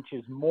 6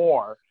 inches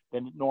more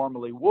than it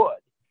normally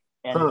would,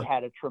 and I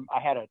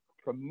had a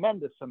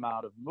tremendous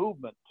amount of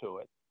movement to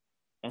it.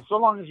 And so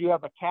long as you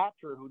have a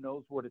catcher who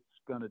knows what it's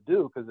going to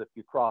do, because if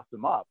you cross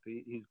him up,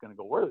 he's going to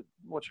go,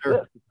 what's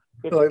this?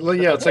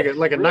 It's like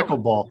a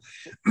knuckleball.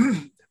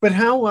 But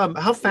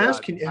how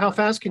fast can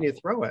you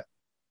throw it?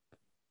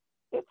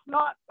 It's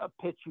not a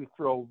pitch you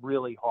throw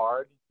really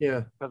hard.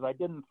 Yeah. Because I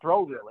didn't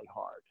throw really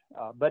hard.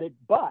 But it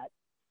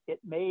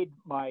made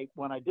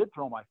when I did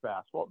throw my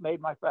fastball, it made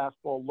my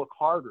fastball look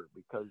harder,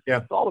 because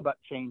it's all about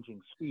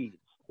changing speeds.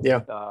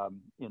 Yeah.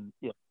 In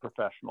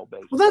professional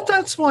baseball. Well,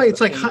 that's why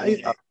it's like.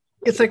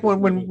 It's like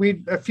when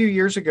we a few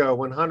years ago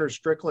when Hunter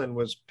Strickland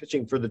was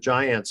pitching for the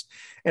Giants,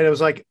 and it was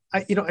like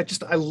I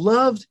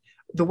loved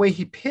the way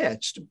he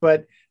pitched,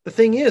 but the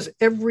thing is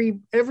every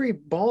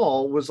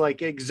ball was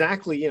like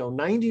exactly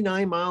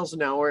 99 miles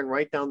an hour and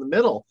right down the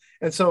middle,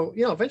 and so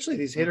eventually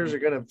these hitters are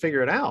going to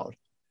figure it out.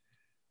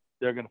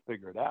 They're going to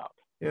figure it out.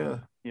 Yeah.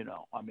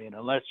 I mean,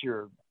 unless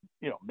you're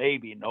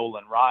maybe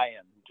Nolan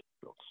Ryan, who just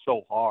throws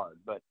so hard,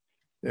 but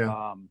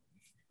yeah.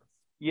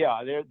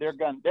 They're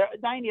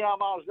 90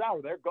 miles an hour.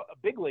 A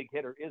big league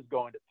hitter is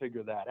going to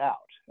figure that out.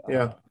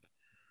 Yeah.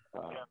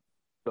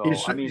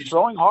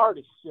 Throwing hard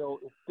is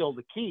still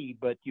the key,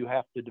 but you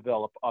have to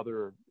develop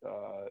other.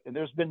 And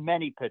there's been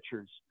many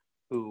pitchers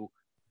who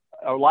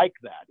are like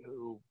that.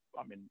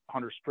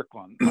 Hunter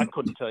Strickland. I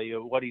couldn't tell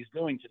you what he's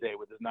doing today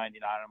with his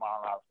 99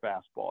 mile an hour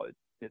fastball.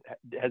 It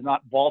has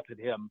not vaulted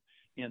him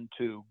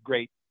into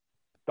great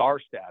star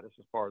status,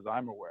 as far as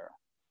I'm aware.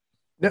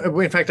 No,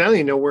 in fact, I don't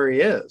even know where he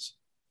is.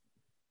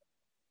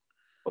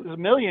 Well, there's a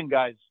million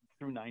guys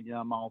through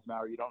 99 miles an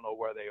hour. You don't know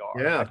where they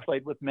are. Yeah. I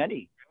played with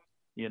many,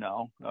 you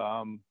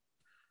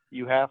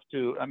have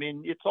to,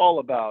 it's all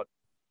about,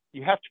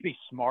 you have to be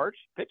smart.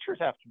 Pitchers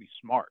have to be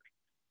smart.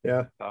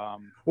 Yeah.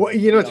 Well,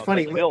 it's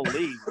funny. Like Bill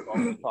Lee was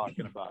always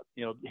talking about,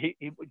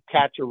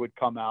 catcher would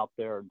come out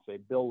there and say,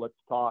 Bill, let's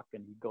talk.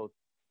 And he goes,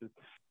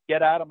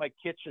 get out of my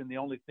kitchen. The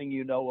only thing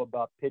you know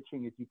about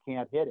pitching is you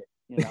can't hit it.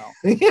 You have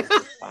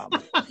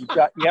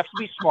to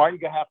be smart.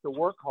 You have to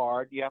work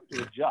hard. You have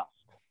to adjust.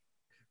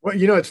 Well,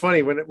 it's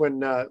funny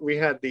when we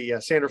had the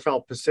San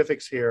Rafael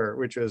Pacifics here,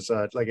 which was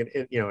like an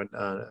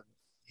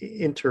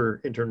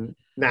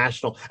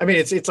international. I mean,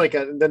 it's like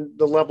the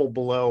level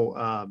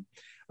below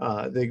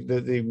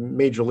the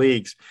major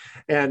leagues,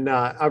 and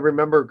I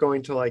remember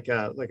going to like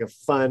a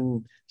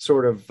fun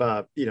sort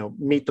of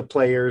meet the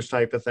players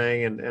type of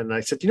thing, and I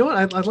said,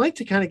 I'd like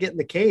to kind of get in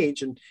the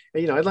cage, and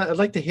I'd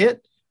like to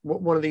hit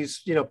one of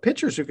these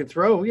pitchers who can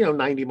throw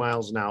 90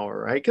 miles an hour,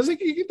 right? Because they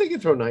can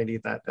throw 90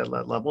 at that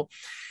level.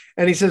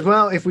 And he says,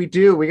 well, if we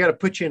do, we got to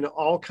put you in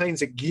all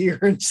kinds of gear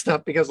and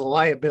stuff because of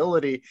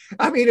liability.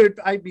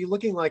 I'd be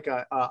looking like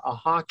a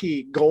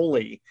hockey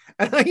goalie.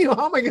 And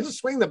how am I going to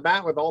swing the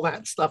bat with all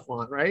that stuff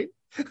on, right?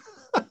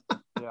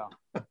 Yeah.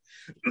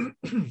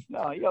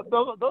 No,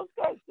 those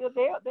guys,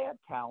 they had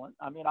talent.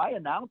 I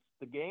announced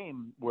the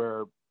game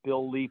where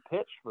Bill Lee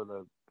pitched for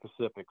the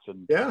Pacifics,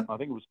 and I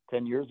think it was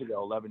 10 years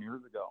ago, 11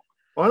 years ago.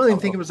 Well, I don't even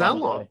think it was that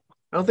long.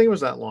 I don't think it was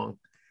that long.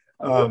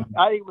 I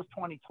think it was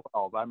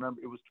 2012. I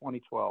remember it was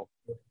 2012.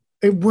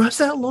 It was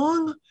that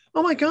long?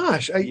 Oh my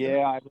gosh! I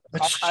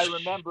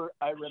remember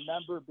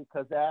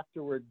because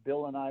afterward,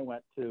 Bill and I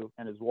went to,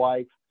 and his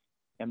wife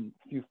and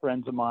a few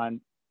friends of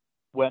mine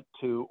went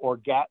to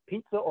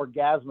Pizza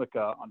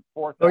Orgasmica on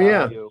 4th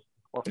Avenue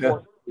or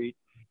 4th Street,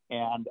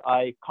 and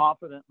I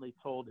confidently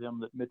told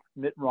him that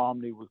Mitt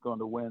Romney was going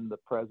to win the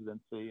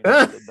presidency,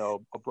 and he said,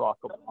 no, Barack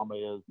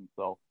Obama is, and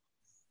so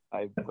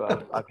I've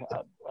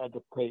had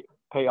to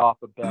pay off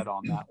a bet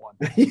on that one.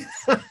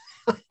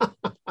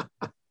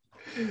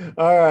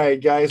 All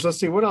right, guys, let's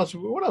see what else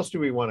do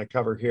we want to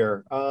cover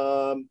here.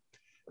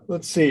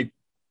 Let's see.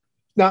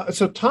 Now,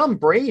 so Tom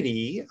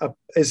Brady,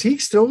 is he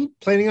still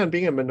planning on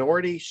being a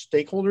minority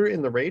stakeholder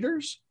in the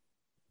Raiders?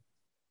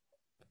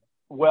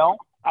 Well,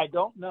 I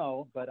don't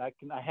know, but I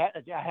have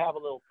a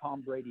little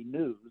Tom Brady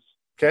news.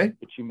 Okay.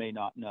 Which you may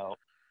not know.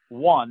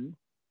 One,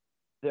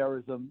 there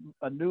is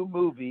a new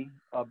movie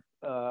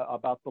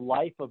about the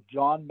life of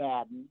John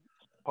Madden,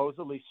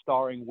 supposedly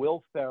starring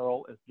Will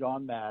Ferrell as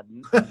John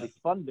Madden. The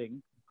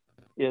funding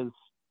is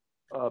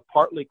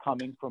partly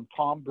coming from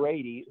Tom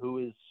Brady,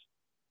 who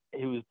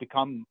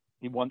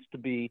he wants to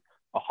be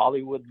a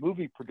Hollywood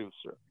movie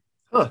producer.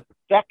 Huh.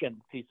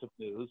 Second piece of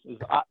news is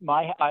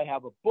I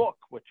have a book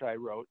which I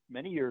wrote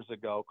many years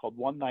ago called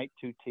One Night,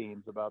 Two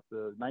Teams, about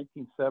the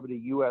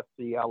 1970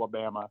 USC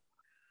Alabama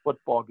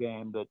football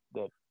game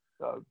that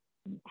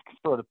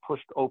sort of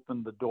pushed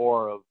open the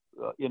door of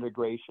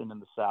integration in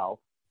the South.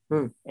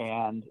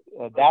 And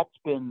that's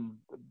been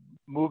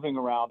moving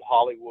around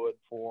Hollywood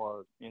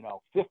for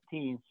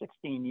 15,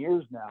 16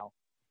 years now.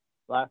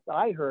 Last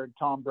I heard,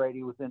 Tom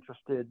Brady was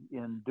interested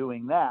in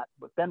doing that,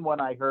 but then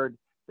when I heard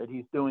that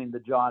he's doing the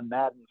John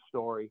Madden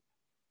story,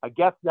 I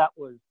guess that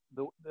was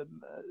the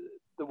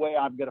way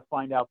I'm going to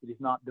find out that he's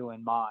not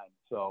doing mine.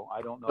 So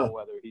I don't know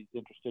whether he's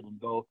interested in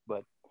both,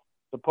 but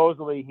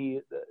supposedly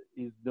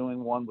he's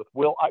doing one with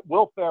Will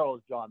Ferrell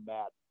as John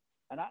Madden.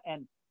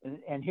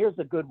 And here's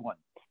a good one.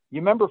 You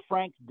remember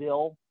Frank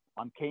Dill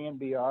on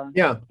KNBR?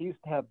 Yeah. He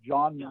used to have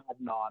John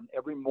Madden on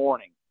every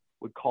morning.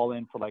 would call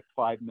in for like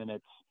 5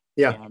 minutes.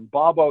 Yeah. And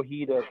Bob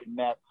Ojeda of the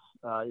Mets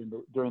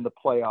during the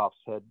playoffs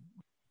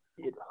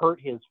it hurt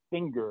his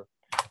finger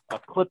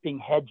clipping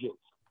hedges.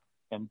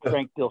 And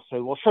Frank Dill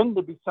said, well, shouldn't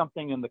there be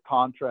something in the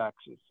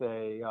contracts that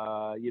say,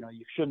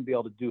 you shouldn't be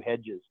able to do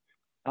hedges?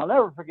 And I'll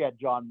never forget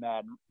John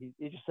Madden.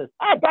 He just says,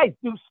 guys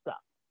do stuff,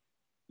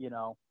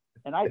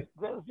 And that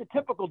was a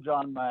typical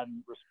John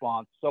Madden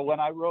response. So when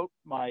I wrote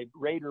my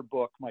Raider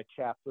book, my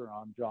chapter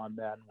on John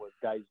Madden was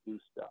guys do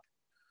stuff.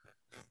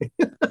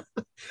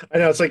 I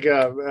know, it's like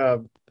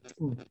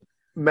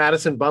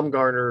Madison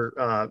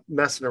Bumgarner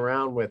messing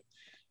around with,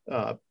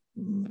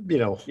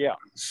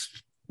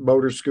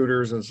 motor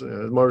scooters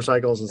and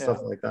motorcycles and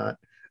stuff like that.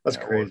 That's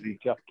crazy.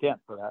 Jeff Kent,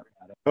 for that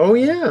matter. Oh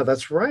yeah,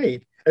 that's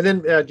right. And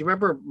then do you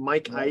remember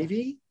Mike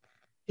Ivey?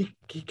 He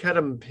cut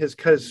his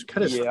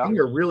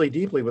finger really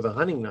deeply with a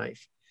hunting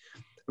knife.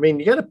 I mean,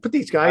 you got to put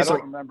these guys I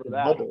don't remember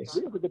that. bubbles.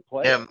 He was a good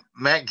player. Yeah,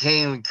 Matt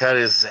Cain cut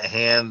his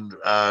hand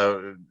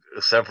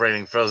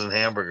separating frozen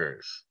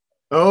hamburgers.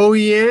 Oh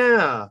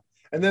yeah.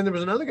 And then there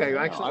was another guy who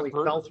accidentally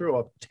fell through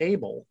a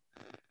table.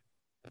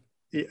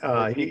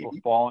 People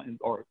falling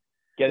or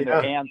getting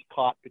their hands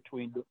caught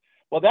between.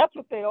 Well, that's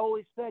what they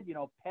always said.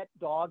 Pet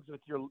dogs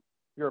with your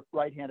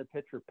right-handed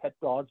pitcher. Pet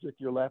dogs with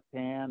your left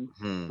hand.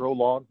 Throw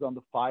logs on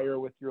the fire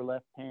with your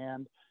left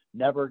hand.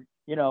 Never,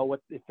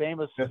 what the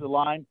famous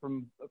line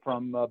from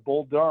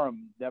Bull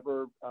Durham.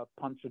 Never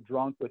punch a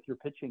drunk with your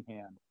pitching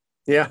hand.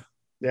 Yeah.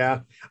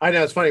 Yeah, I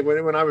know. It's funny.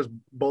 When I was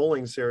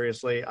bowling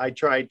seriously, I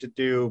tried to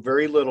do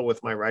very little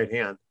with my right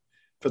hand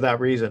for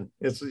that reason.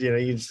 It's,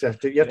 you just have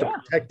to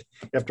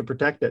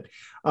protect it.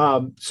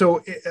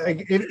 So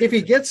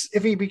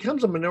if he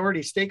becomes a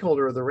minority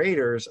stakeholder of the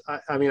Raiders,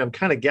 I mean, I'm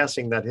kind of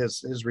guessing that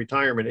his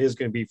retirement is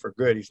going to be for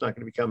good. He's not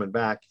going to be coming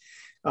back.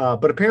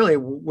 But apparently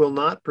will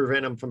not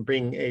prevent him from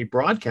being a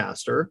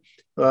broadcaster,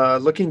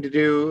 looking to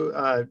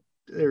do,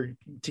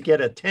 to get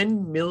a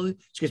 10-year,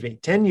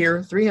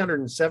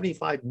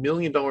 $375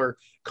 million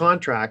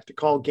contract to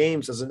call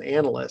games as an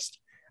analyst.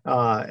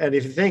 And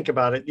if you think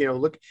about it,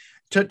 look,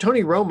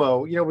 Tony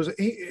Romo, was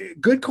a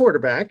good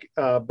quarterback,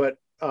 but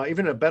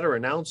even a better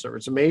announcer.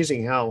 It's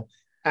amazing how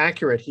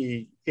accurate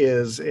he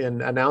is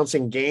in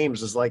announcing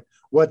games. Is like,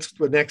 what's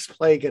the next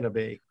play going to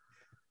be?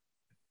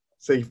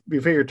 So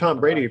you figure Tom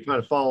Brady, you're kind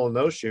of following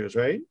those shoes,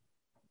 right?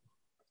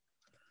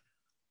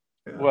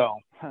 Yeah. Well,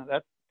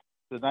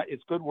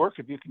 it's good work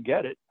if you can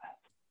get it.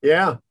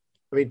 Yeah.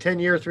 I mean,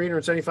 10-year,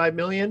 $375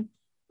 million.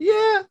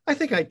 Yeah, I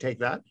think I'd take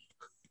that.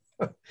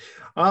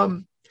 The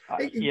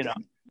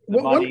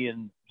money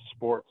in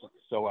sports is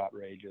so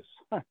outrageous.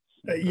 Yeah,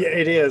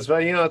 it is.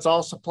 But, it's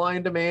all supply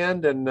and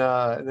demand, and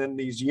then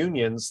these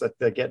unions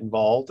that get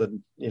involved.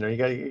 And, I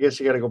guess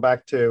you got to go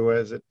back to,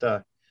 is it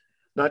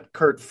not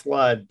Kurt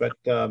Flood, but.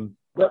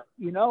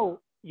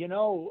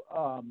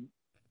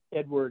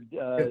 Edward,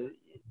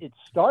 it's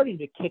starting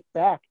to kick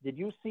back. Did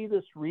you see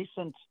this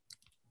recent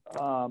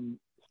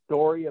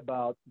story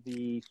about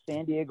the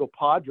San Diego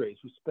Padres,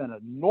 who spent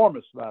an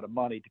enormous amount of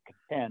money to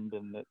contend?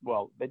 And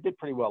they did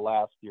pretty well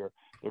last year.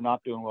 They're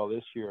not doing well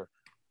this year,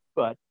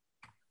 but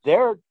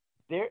they're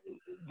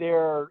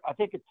I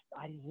think is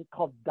it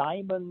called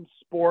Diamond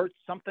Sports,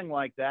 something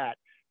like that.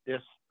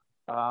 This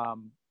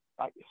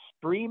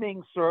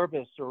streaming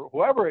service or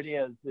whoever it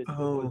is that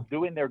was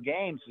doing their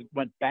games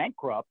went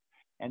bankrupt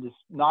and is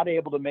not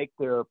able to make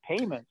their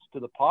payments to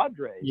the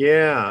Padres.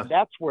 Yeah. And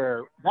that's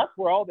where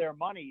all their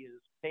money is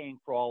paying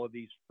for all of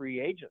these free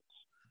agents.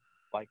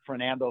 Like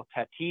Fernando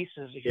Tatis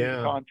is a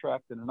huge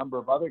contract and a number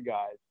of other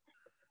guys.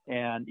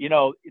 And,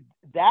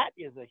 that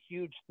is a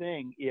huge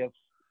thing if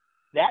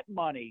that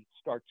money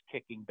starts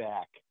kicking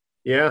back.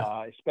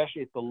 Yeah.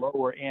 Especially at the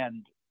lower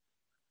end.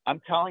 I'm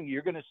telling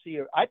you,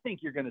 I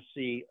think you're going to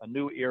see a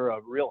new era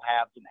of real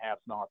haves and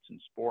have-nots in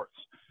sports.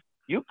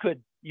 You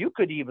could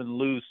even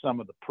lose some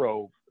of the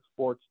pro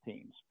sports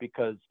teams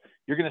because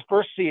you're going to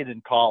first see it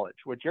in college.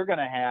 What you're going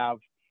to have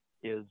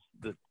is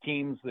the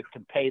teams that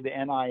can pay the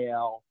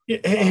NIL.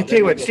 Hey, tell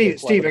you what,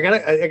 Steve, I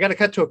gotta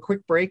cut to a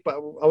quick break, but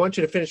I want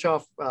you to finish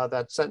off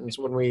that sentence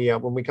when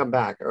we come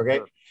back. Okay,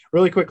 sure.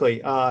 Really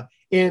quickly.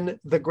 In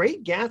The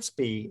Great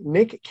Gatsby,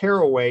 Nick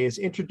Carraway is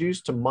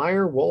introduced to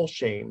Meyer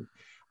Wolsheim,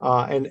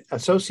 an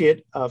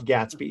associate of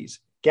Gatsby's.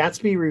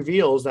 Gatsby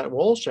reveals that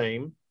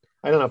Wolsheim,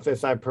 I don't know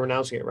if I'm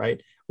pronouncing it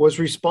right, was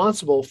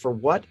responsible for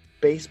what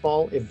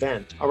baseball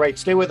event? All right,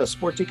 stay with us.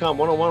 Sports Econ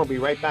 101 will be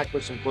right back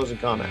with some closing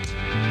comments.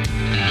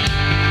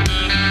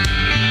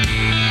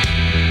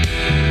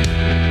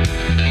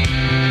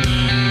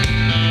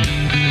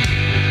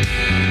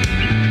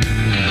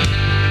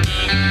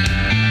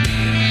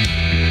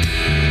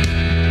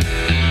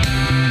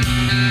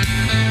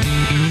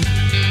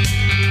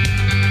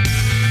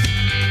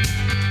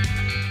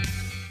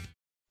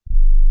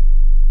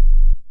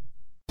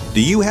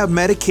 Do you have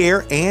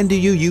Medicare and do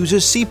you use a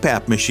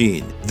CPAP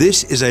machine?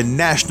 This is a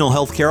national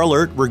healthcare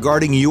alert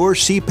regarding your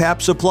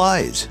CPAP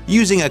supplies.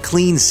 Using a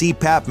clean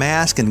CPAP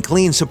mask and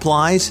clean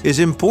supplies is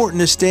important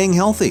to staying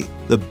healthy.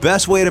 The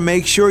best way to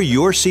make sure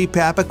your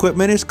CPAP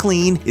equipment is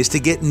clean is to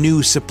get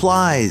new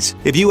supplies.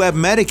 If you have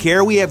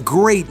Medicare, we have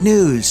great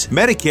news.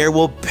 Medicare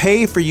will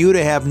pay for you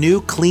to have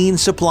new clean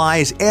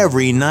supplies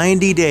every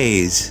 90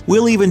 days.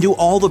 We'll even do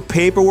all the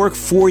paperwork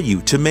for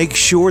you to make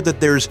sure that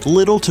there's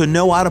little to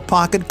no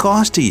out-of-pocket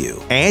cost to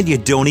you. And you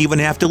don't even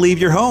have to leave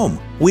your home.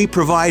 We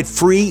provide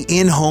free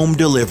in-home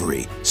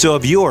delivery. So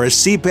if you're a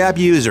CPAP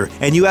user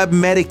and you have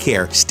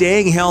Medicare,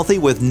 staying healthy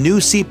with new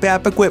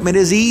CPAP equipment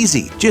is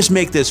easy. Just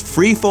make this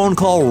free phone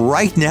call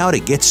right now to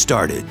get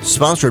started.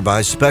 Sponsored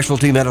by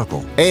Specialty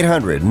Medical.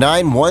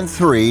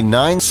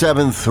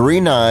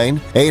 800-913-9739.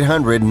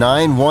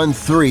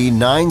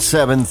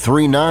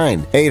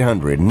 800-913-9739.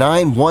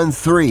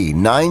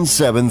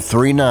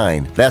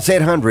 800-913-9739. That's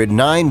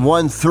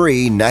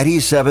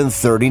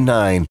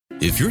 800-913-9739.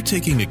 If you're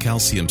taking a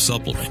calcium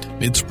supplement,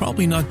 it's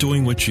probably not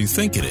doing what you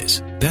think it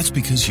is. That's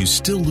because you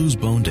still lose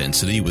bone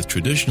density with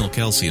traditional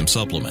calcium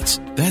supplements.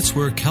 That's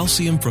where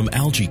calcium from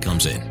algae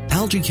comes in.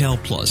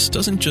 AlgaeCal Plus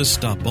doesn't just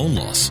stop bone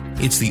loss.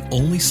 It's the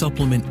only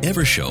supplement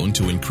ever shown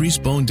to increase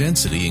bone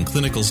density in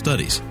clinical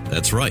studies.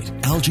 That's right.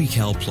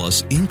 AlgaeCal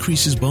Plus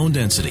increases bone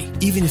density,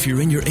 even if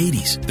you're in your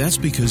 80s. That's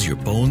because your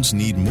bones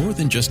need more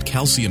than just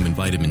calcium and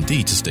vitamin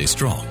D to stay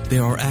strong.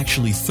 There are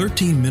actually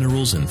 13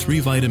 minerals and 3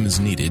 vitamins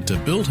needed to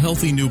build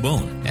healthy new bone.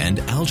 And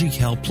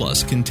AlgaeCal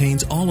Plus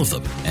contains all of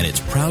them, and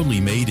it's proudly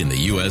made in the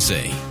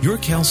USA. Your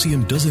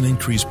calcium doesn't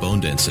increase bone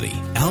density.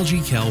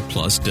 AlgaeCal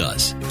Plus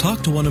does.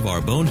 Talk to one of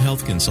our bone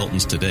health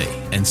consultants today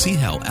and see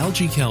how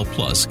AlgaeCal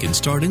Plus can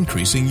start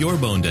increasing your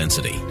bone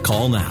density.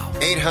 Call now.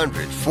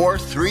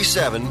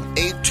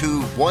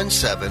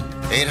 800-437-8217.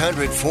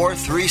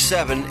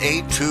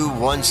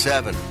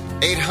 800-437-8217.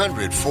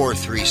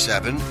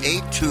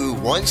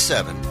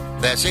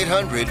 800-437-8217. That's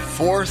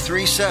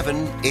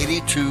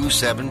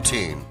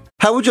 800-437-8217.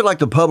 How would you like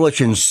to publish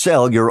and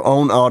sell your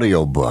own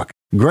audiobook?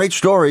 Great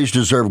stories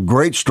deserve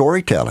great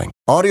storytelling.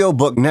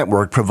 Audiobook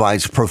Network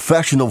provides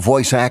professional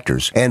voice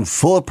actors and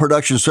full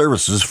production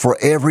services for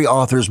every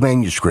author's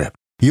manuscript.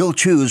 You'll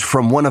choose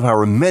from one of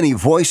our many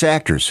voice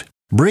actors.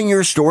 Bring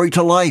your story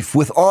to life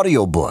with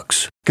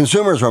audiobooks.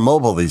 Consumers are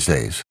mobile these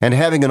days, and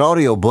having an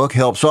audiobook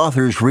helps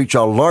authors reach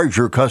a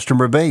larger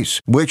customer base,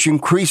 which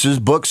increases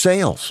book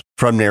sales.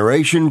 From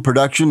narration,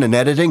 production, and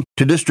editing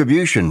to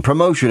distribution,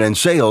 promotion, and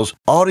sales,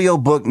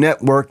 Audiobook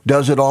Network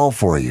does it all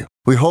for you.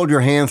 We hold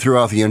your hand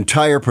throughout the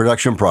entire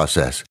production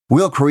process.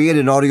 We'll create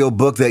an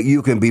audiobook that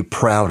you can be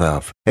proud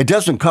of. It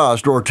doesn't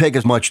cost or take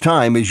as much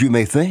time as you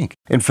may think.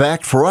 In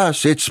fact, for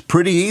us, it's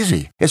pretty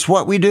easy. It's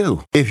what we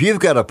do. If you've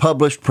got a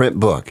published print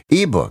book,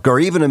 ebook, or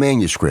even a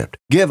manuscript,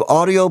 give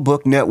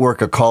Audiobook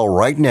Network a call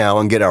right now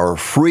and get our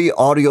free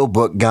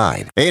audiobook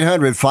guide.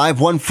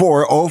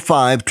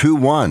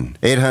 800-514-0521.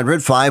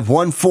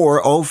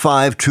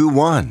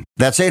 800-514-0521.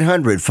 That's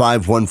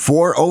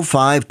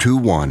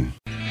 800-514-0521.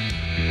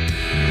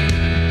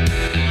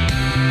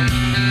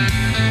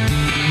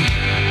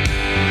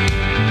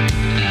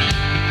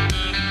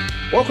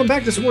 Welcome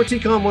back to Sports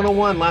Econ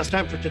 101. Last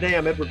time for today,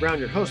 I'm Edward Brown,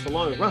 your host,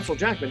 along with Russell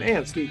Jackman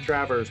and Steve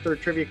Travers.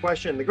 Third trivia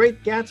question. The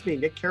Great Gatsby,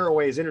 Nick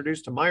Carraway, is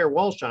introduced to Meyer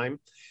Walsheim.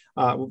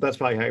 That's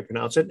probably how you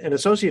pronounce it. An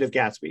associate of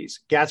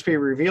Gatsby's.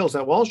 Gatsby reveals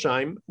that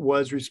Walsheim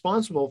was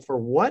responsible for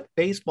what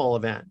baseball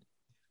event?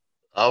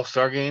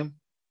 All-Star game?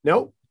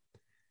 Nope.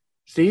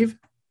 Steve?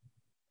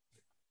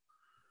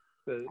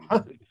 The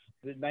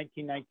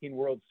 1919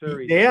 World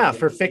Series. Yeah,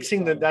 for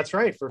fixing the, that's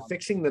right, for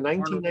fixing the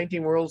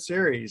 1919 World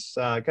Series.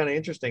 Kind of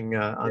interesting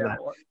on that.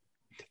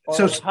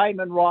 So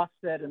Hyman Roth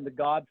said in The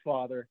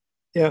Godfather,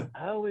 yeah,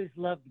 I always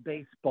loved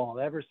baseball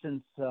ever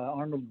since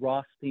Arnold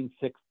Rothstein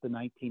fixed the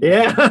 19.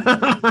 Yeah,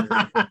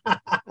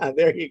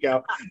 there you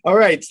go. All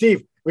right,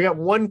 Steve, we got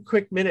one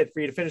quick minute for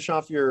you to finish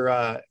off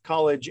your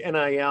college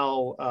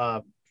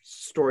NIL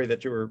story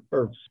that you were.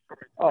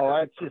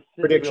 It's just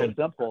prediction. Real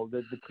simple.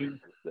 The teams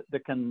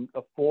that can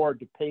afford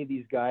to pay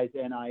these guys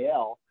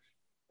NIL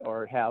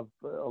or have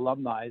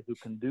alumni who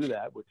can do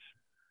that, which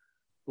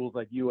schools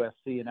like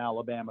USC and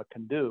Alabama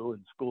can do,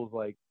 and schools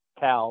like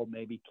Cal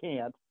maybe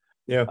can't.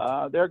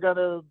 Yeah, they're going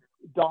to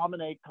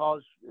dominate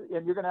college,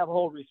 and you're going to have a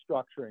whole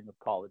restructuring of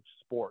college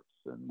sports,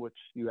 in which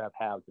you have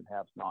haves and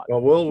haves not.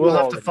 Well, we'll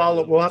have to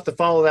follow. We'll have to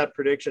follow that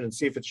prediction and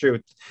see if it's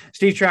true.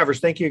 Steve Travers,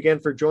 thank you again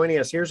for joining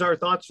us. Here's our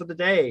thoughts for the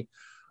day.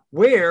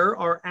 Where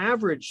are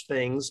average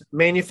things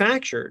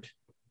manufactured?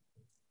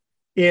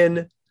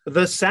 In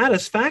the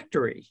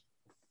Satisfactory.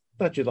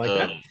 Thought you'd like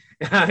that.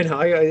 I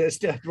know.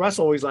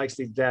 Russell always likes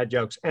these dad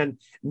jokes. And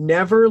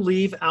never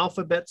leave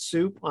alphabet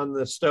soup on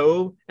the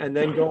stove and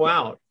then go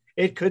out.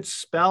 It could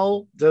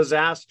spell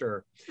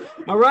disaster.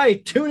 All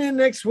right. Tune in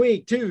next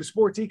week to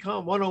Sports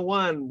Econ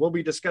 101. We'll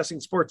be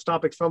discussing sports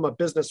topics from a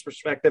business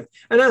perspective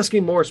and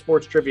asking more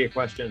sports trivia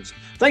questions.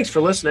 Thanks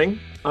for listening.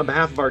 On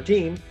behalf of our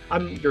team,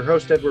 I'm your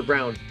host, Edward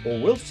Brown.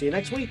 Well, we'll see you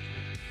next week.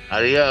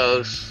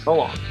 Adios. So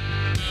long.